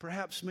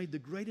perhaps made the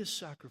greatest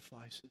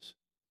sacrifices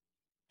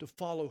to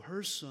follow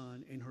her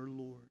Son and her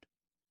Lord.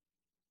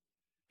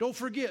 Don't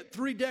forget,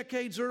 3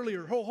 decades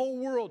earlier, her whole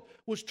world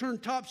was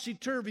turned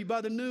topsy-turvy by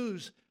the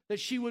news that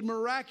she would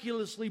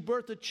miraculously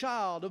birth a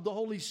child of the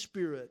Holy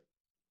Spirit.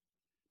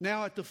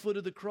 Now at the foot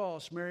of the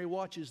cross, Mary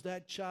watches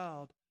that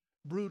child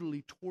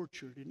brutally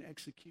tortured and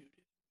executed.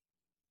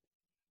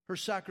 Her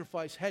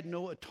sacrifice had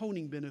no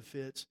atoning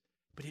benefits,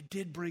 but it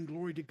did bring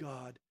glory to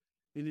God,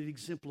 and it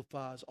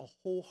exemplifies a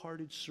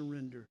wholehearted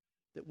surrender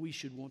that we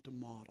should want to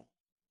model.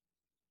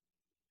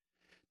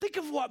 Think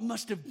of what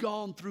must have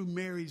gone through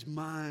Mary's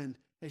mind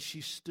as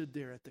she stood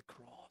there at the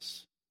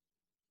cross.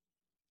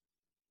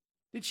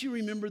 Did she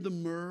remember the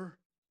myrrh,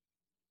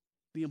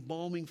 the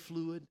embalming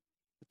fluid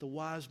that the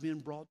wise men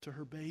brought to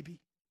her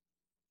baby?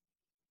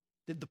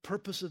 Did the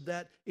purpose of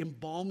that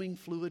embalming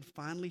fluid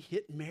finally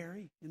hit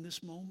Mary in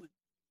this moment?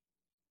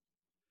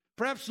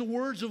 Perhaps the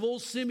words of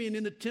old Simeon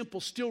in the temple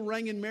still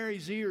rang in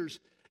Mary's ears.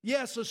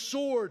 Yes, a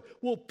sword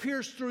will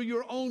pierce through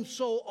your own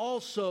soul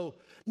also.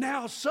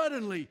 Now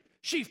suddenly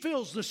she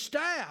feels the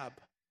stab.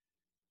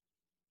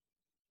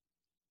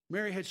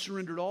 Mary had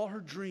surrendered all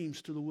her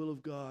dreams to the will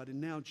of God, and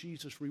now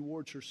Jesus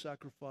rewards her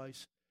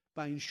sacrifice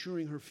by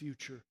ensuring her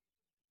future.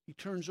 He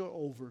turns her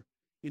over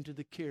into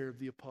the care of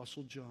the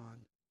Apostle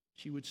John.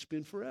 She would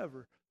spend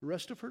forever, the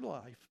rest of her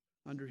life,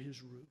 under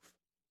his roof.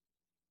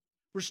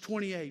 Verse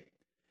 28.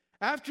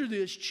 After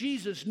this,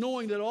 Jesus,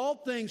 knowing that all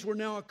things were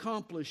now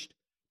accomplished,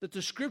 that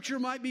the scripture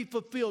might be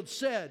fulfilled,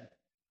 said,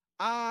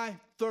 I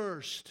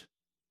thirst.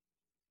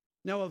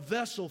 Now a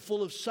vessel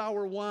full of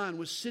sour wine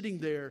was sitting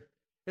there,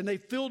 and they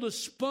filled a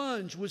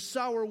sponge with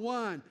sour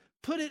wine,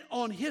 put it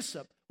on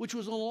hyssop, which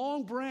was a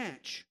long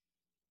branch,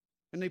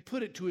 and they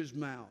put it to his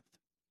mouth.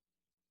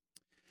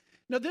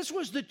 Now this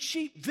was the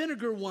cheap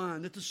vinegar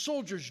wine that the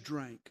soldiers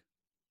drank.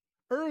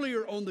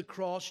 Earlier on the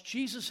cross,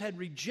 Jesus had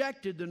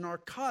rejected the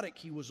narcotic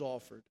he was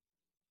offered.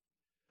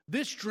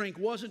 This drink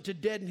wasn't to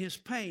deaden his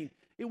pain.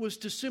 It was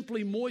to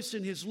simply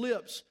moisten his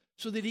lips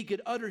so that he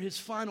could utter his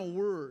final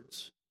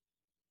words.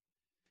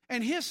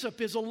 And hyssop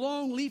is a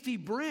long leafy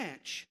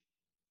branch.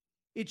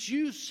 Its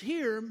use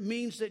here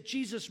means that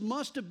Jesus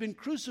must have been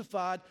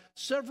crucified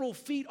several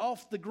feet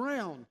off the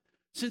ground,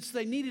 since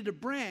they needed a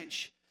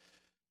branch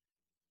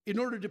in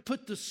order to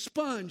put the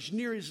sponge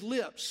near his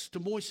lips to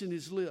moisten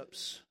his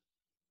lips.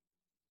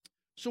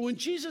 So when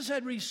Jesus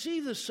had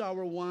received the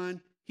sour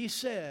wine, he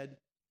said,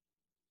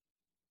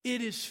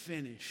 it is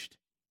finished.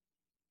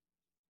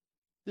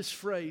 This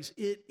phrase,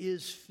 it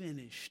is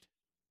finished,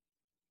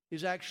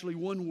 is actually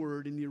one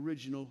word in the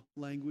original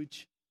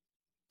language,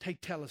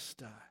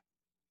 tetelestai.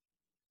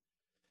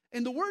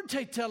 And the word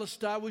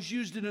tetelestai was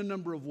used in a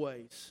number of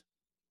ways.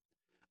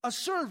 A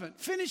servant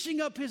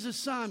finishing up his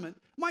assignment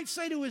might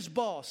say to his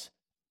boss,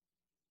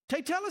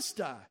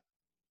 tetelestai,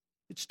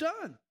 it's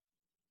done.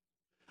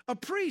 A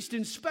priest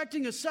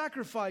inspecting a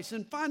sacrifice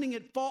and finding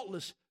it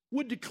faultless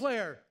would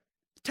declare,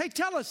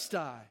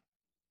 tetelestai.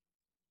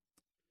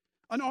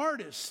 An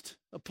artist,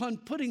 upon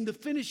putting the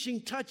finishing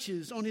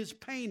touches on his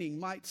painting,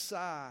 might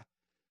sigh,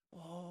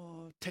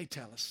 oh,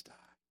 tetelestai.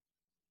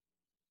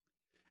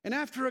 And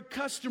after a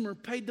customer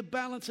paid the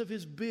balance of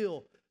his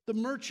bill, the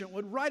merchant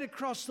would write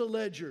across the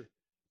ledger,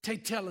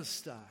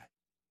 tetelestai,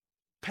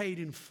 paid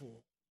in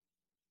full.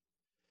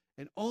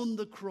 And on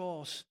the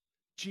cross,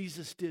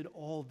 Jesus did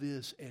all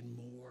this and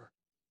more.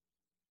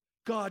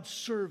 God's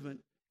servant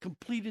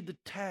completed the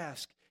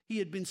task he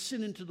had been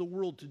sent into the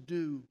world to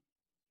do.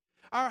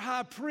 Our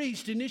high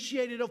priest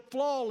initiated a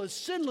flawless,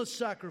 sinless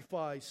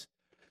sacrifice.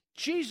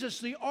 Jesus,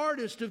 the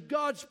artist of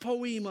God's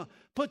poema,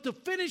 put the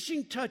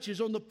finishing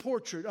touches on the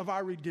portrait of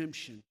our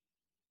redemption.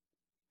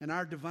 And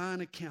our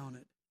divine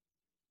accountant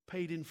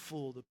paid in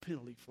full the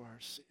penalty for our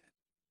sin.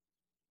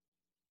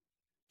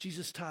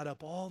 Jesus tied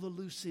up all the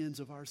loose ends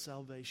of our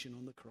salvation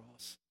on the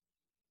cross.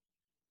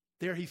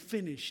 There he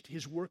finished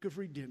his work of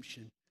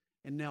redemption,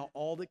 and now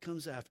all that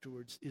comes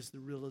afterwards is the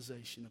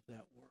realization of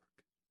that work.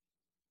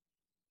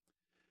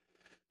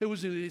 There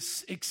was an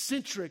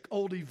eccentric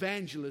old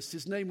evangelist.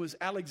 His name was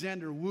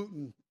Alexander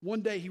Wooten.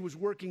 One day he was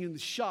working in the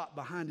shop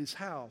behind his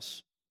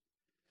house.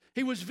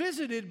 He was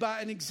visited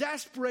by an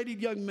exasperated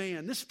young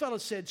man. This fellow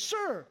said,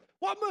 "Sir,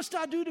 what must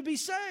I do to be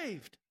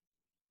saved?"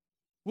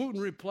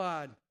 Wooten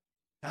replied,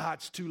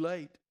 "It's too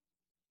late.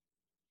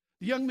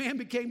 The young man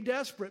became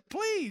desperate.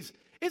 Please,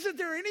 isn't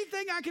there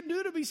anything I can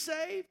do to be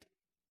saved?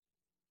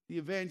 The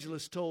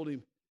evangelist told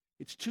him,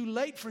 it's too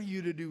late for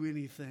you to do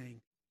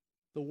anything.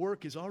 The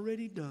work is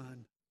already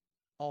done.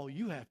 All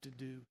you have to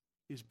do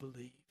is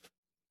believe.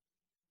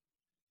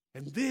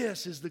 And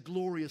this is the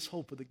glorious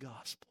hope of the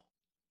gospel.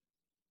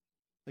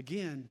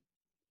 Again,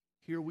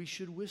 here we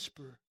should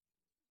whisper,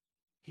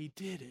 He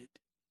did it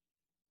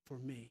for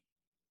me.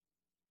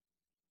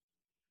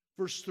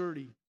 Verse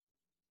 30.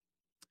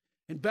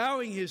 And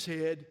bowing his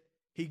head,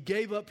 he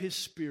gave up his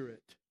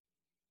spirit.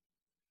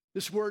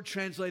 This word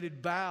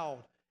translated bow,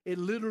 it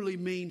literally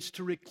means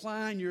to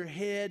recline your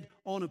head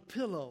on a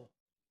pillow.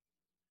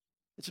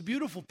 It's a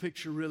beautiful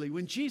picture, really.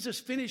 When Jesus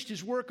finished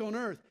his work on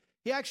earth,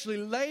 he actually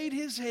laid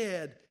his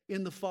head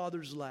in the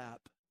Father's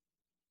lap,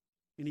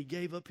 and he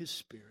gave up his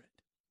spirit.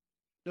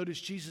 Notice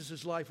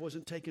Jesus' life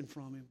wasn't taken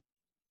from him.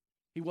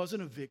 He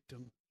wasn't a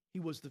victim. He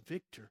was the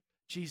victor.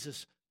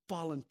 Jesus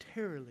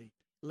voluntarily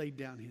laid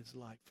down his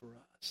life for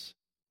us.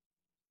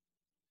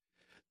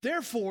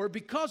 Therefore,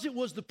 because it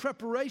was the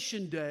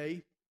preparation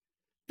day,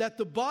 that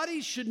the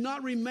body should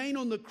not remain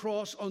on the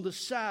cross on the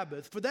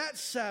Sabbath, for that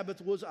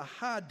Sabbath was a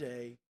high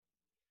day,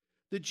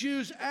 the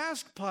Jews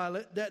asked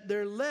Pilate that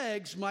their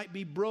legs might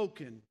be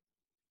broken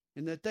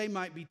and that they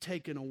might be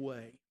taken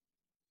away.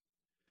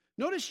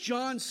 Notice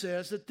John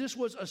says that this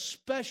was a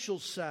special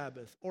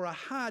Sabbath or a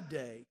high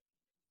day.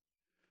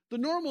 The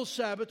normal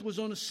Sabbath was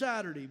on a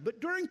Saturday, but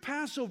during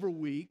Passover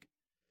week,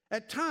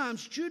 at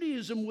times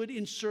Judaism would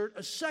insert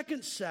a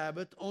second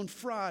Sabbath on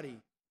Friday.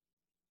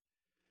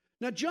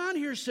 Now John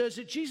here says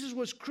that Jesus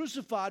was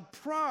crucified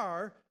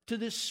prior to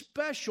this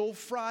special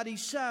Friday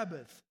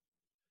Sabbath.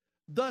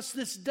 Thus,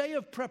 this day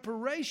of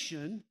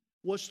preparation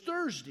was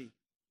Thursday.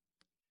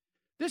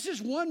 This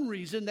is one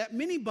reason that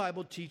many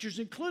Bible teachers,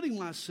 including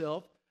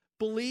myself,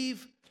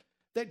 believe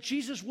that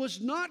Jesus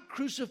was not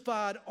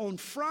crucified on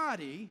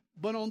Friday,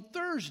 but on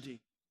Thursday.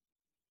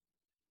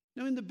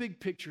 Now, in the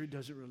big picture, it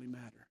doesn't really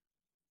matter.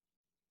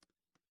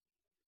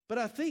 But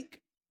I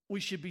think we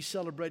should be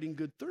celebrating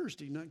Good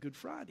Thursday, not Good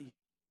Friday.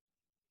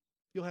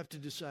 You'll have to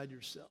decide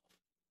yourself.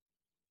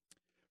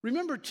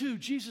 Remember, too,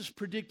 Jesus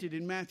predicted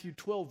in Matthew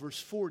 12, verse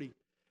 40,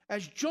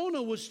 as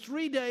Jonah was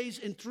 3 days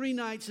and 3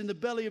 nights in the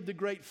belly of the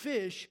great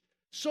fish,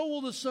 so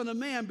will the Son of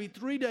Man be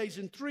 3 days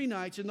and 3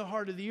 nights in the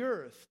heart of the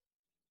earth.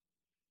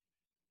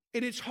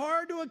 And it's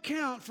hard to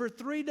account for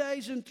 3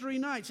 days and 3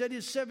 nights, that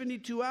is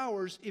 72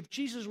 hours, if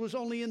Jesus was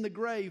only in the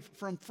grave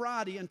from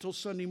Friday until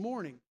Sunday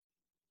morning.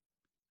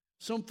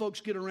 Some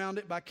folks get around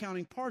it by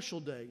counting partial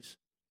days.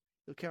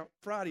 They'll count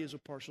Friday as a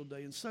partial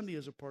day and Sunday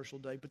as a partial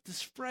day. But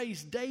this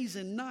phrase, days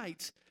and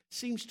nights,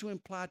 seems to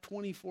imply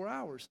 24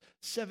 hours,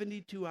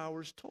 72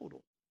 hours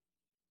total.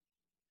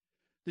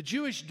 The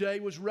Jewish day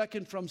was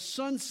reckoned from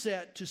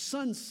sunset to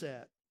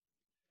sunset.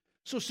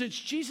 So since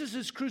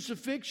Jesus'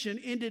 crucifixion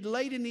ended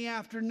late in the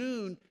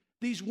afternoon,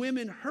 these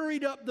women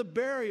hurried up the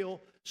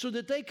burial so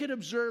that they could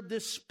observe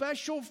this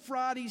special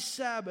Friday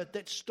Sabbath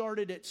that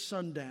started at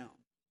sundown.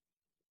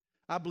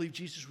 I believe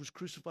Jesus was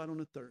crucified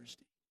on a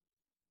Thursday.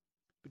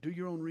 But do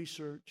your own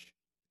research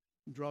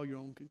and draw your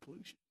own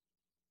conclusion.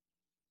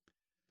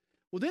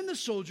 Well, then the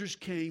soldiers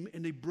came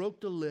and they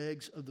broke the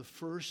legs of the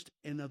first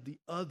and of the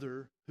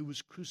other who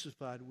was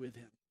crucified with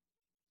him.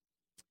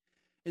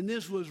 And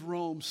this was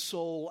Rome's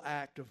sole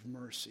act of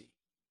mercy.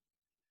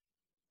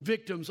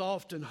 Victims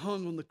often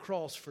hung on the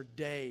cross for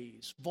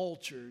days.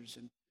 Vultures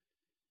and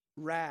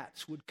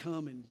rats would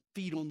come and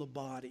feed on the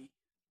body.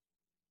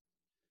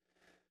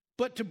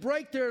 But to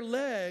break their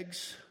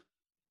legs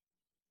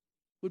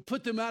would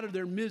put them out of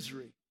their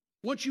misery.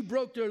 Once you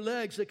broke their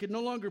legs, they could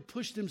no longer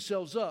push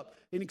themselves up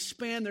and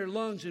expand their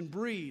lungs and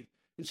breathe.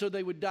 And so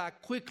they would die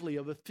quickly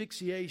of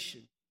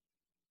asphyxiation.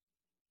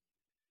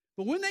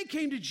 But when they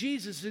came to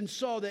Jesus and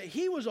saw that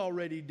he was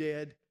already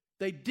dead,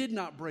 they did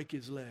not break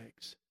his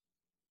legs.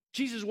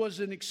 Jesus was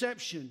an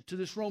exception to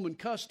this Roman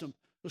custom.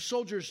 The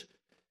soldiers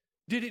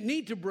didn't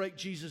need to break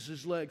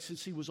Jesus' legs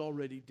since he was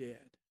already dead.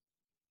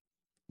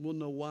 We'll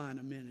know why in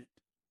a minute.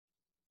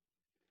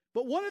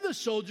 But one of the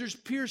soldiers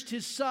pierced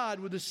his side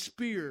with a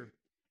spear,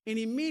 and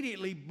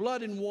immediately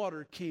blood and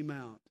water came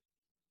out.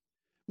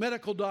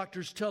 Medical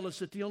doctors tell us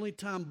that the only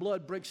time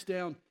blood breaks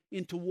down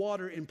into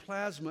water and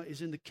plasma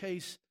is in the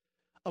case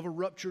of a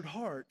ruptured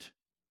heart.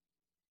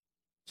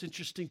 It's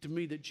interesting to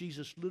me that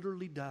Jesus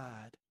literally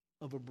died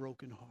of a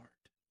broken heart.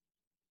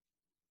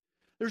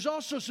 There's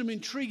also some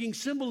intriguing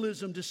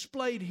symbolism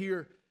displayed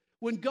here.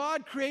 When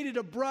God created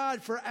a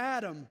bride for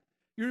Adam,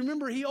 you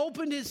remember he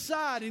opened his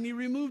side and he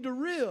removed a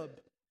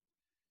rib.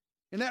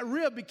 And that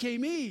rib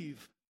became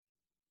Eve.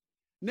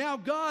 Now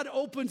God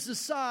opens the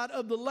side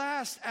of the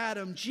last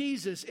Adam,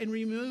 Jesus, and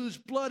removes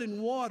blood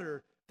and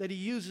water that he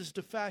uses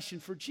to fashion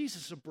for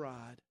Jesus a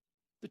bride,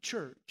 the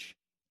church,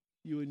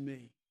 you and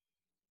me.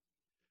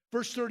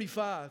 Verse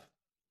 35.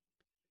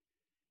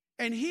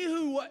 And he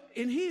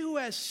who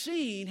has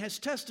seen has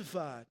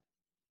testified,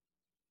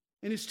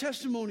 and his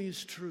testimony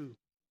is true.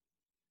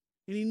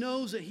 And he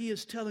knows that he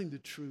is telling the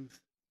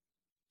truth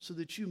so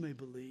that you may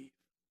believe.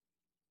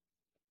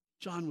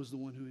 John was the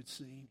one who had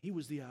seen. He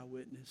was the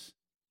eyewitness.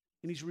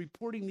 And he's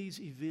reporting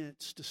these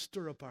events to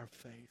stir up our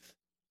faith.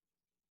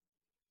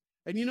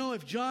 And you know,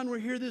 if John were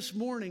here this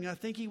morning, I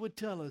think he would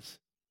tell us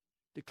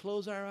to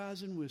close our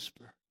eyes and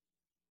whisper,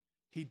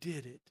 He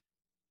did it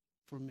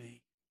for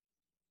me.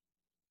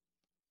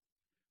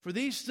 For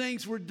these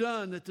things were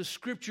done that the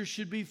Scripture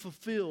should be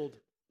fulfilled.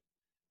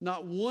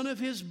 Not one of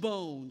His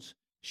bones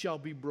shall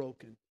be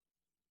broken.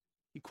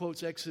 He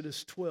quotes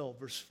Exodus 12,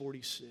 verse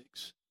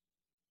 46.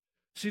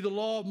 See, the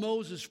law of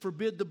Moses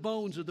forbid the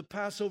bones of the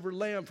Passover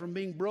lamb from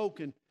being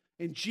broken,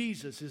 and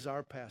Jesus is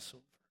our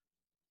Passover.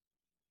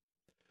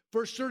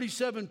 Verse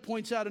 37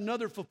 points out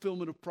another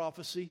fulfillment of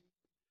prophecy.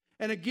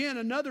 And again,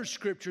 another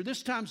scripture,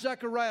 this time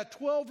Zechariah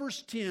 12,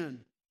 verse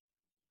 10.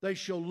 They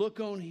shall look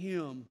on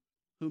Him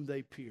whom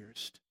they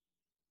pierced.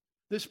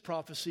 This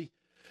prophecy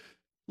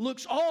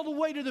looks all the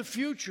way to the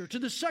future, to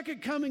the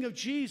second coming of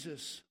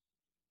Jesus.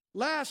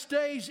 Last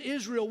days,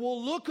 Israel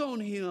will look on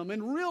Him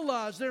and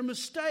realize their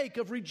mistake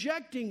of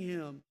rejecting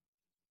Him.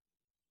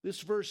 This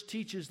verse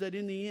teaches that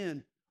in the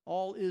end,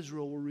 all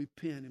Israel will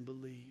repent and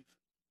believe.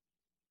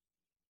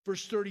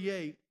 Verse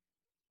 38,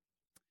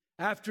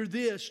 after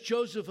this,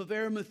 Joseph of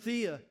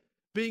Arimathea,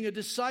 being a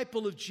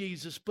disciple of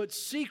Jesus, but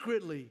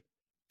secretly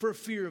for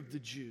fear of the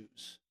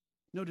Jews.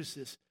 Notice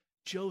this,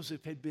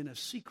 Joseph had been a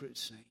secret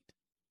saint,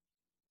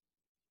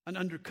 an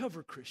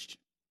undercover Christian.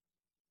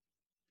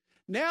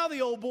 Now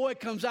the old boy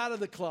comes out of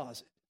the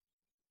closet.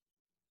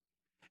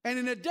 And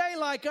in a day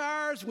like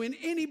ours, when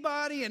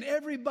anybody and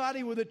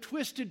everybody with a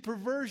twisted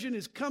perversion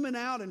is coming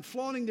out and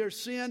flaunting their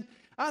sin,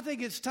 I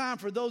think it's time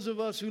for those of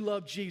us who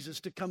love Jesus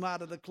to come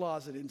out of the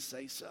closet and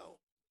say so.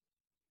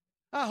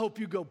 I hope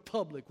you go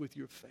public with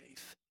your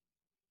faith.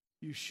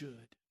 You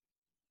should.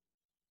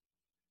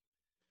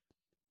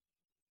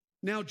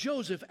 Now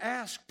Joseph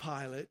asked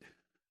Pilate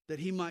that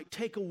he might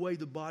take away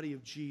the body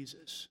of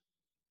Jesus.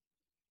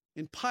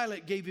 And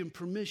Pilate gave him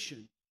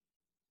permission.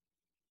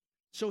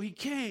 So he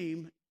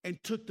came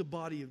and took the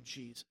body of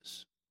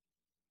Jesus.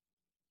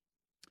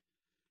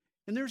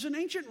 And there's an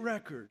ancient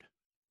record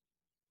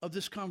of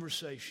this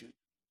conversation.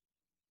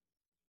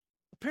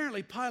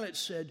 Apparently Pilate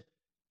said,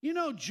 you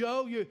know,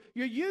 Joe, you're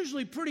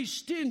usually pretty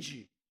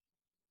stingy.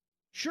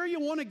 Sure you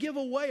want to give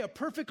away a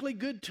perfectly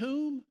good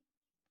tomb?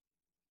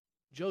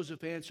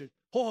 Joseph answered,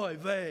 Hoy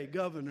vey,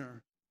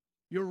 governor,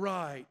 you're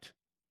right.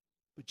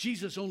 But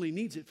Jesus only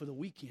needs it for the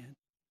weekend.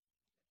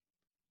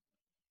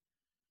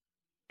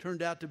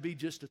 Turned out to be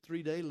just a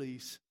 3-day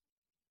lease.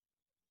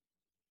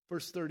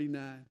 Verse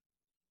 39.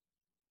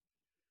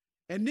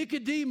 And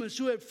Nicodemus,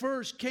 who at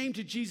first came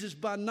to Jesus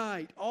by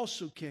night,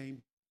 also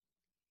came,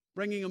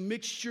 bringing a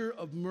mixture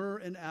of myrrh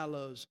and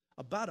aloes,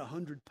 about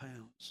 100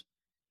 pounds.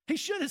 He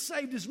should have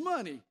saved his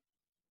money.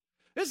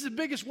 This is the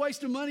biggest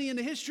waste of money in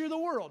the history of the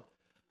world.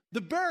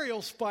 The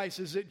burial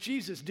spices that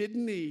Jesus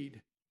didn't need.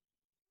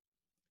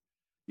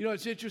 You know,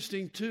 it's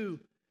interesting too,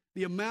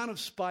 the amount of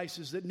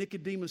spices that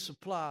Nicodemus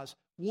supplies.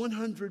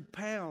 100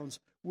 pounds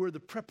were the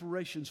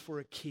preparations for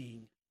a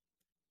king.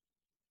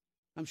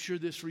 I'm sure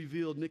this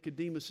revealed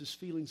Nicodemus'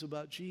 feelings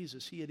about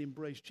Jesus. He had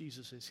embraced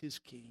Jesus as his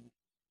king.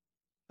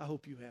 I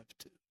hope you have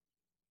too.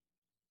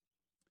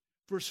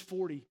 Verse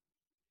 40.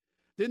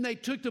 Then they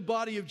took the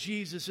body of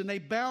Jesus and they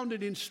bound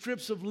it in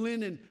strips of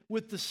linen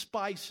with the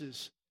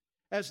spices,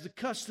 as the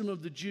custom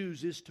of the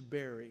Jews is to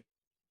bury.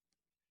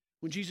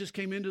 When Jesus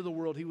came into the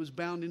world, he was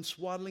bound in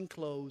swaddling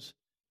clothes.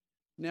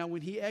 Now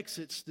when he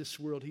exits this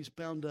world, he's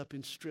bound up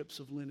in strips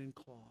of linen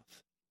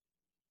cloth.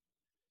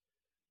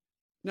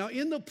 Now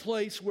in the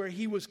place where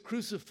he was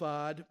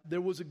crucified,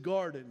 there was a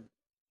garden.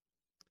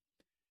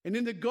 And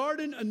in the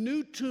garden, a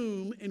new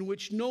tomb in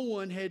which no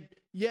one had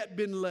yet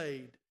been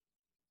laid.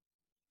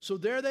 So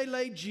there they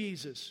laid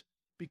Jesus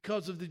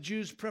because of the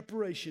Jews'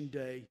 preparation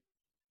day,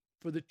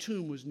 for the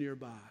tomb was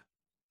nearby.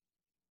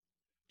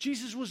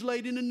 Jesus was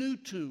laid in a new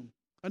tomb,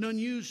 an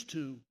unused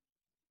tomb.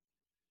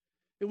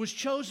 It was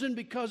chosen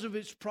because of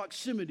its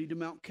proximity to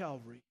Mount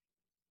Calvary,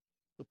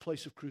 the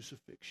place of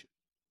crucifixion.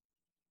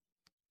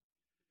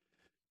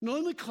 Now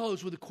let me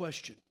close with a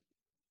question.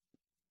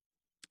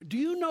 Do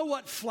you know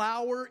what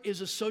flower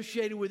is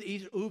associated with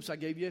Easter? Oops, I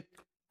gave you a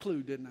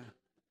clue, didn't I?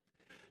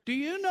 Do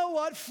you know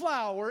what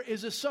flower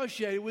is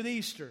associated with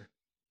Easter?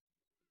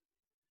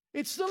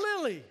 It's the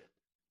lily.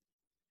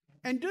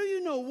 And do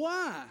you know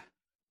why?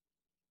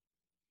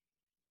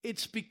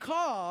 It's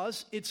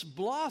because its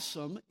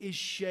blossom is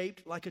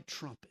shaped like a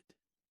trumpet.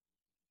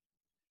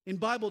 In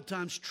Bible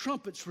times,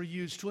 trumpets were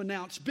used to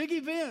announce big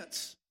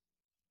events.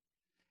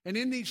 And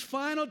in these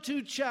final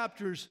 2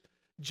 chapters,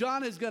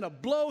 John is going to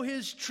blow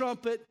his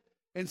trumpet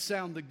and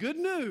sound the good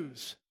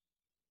news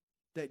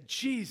that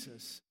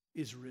Jesus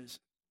is risen.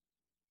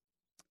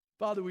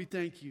 Father, we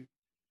thank you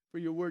for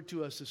your word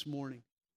to us this morning.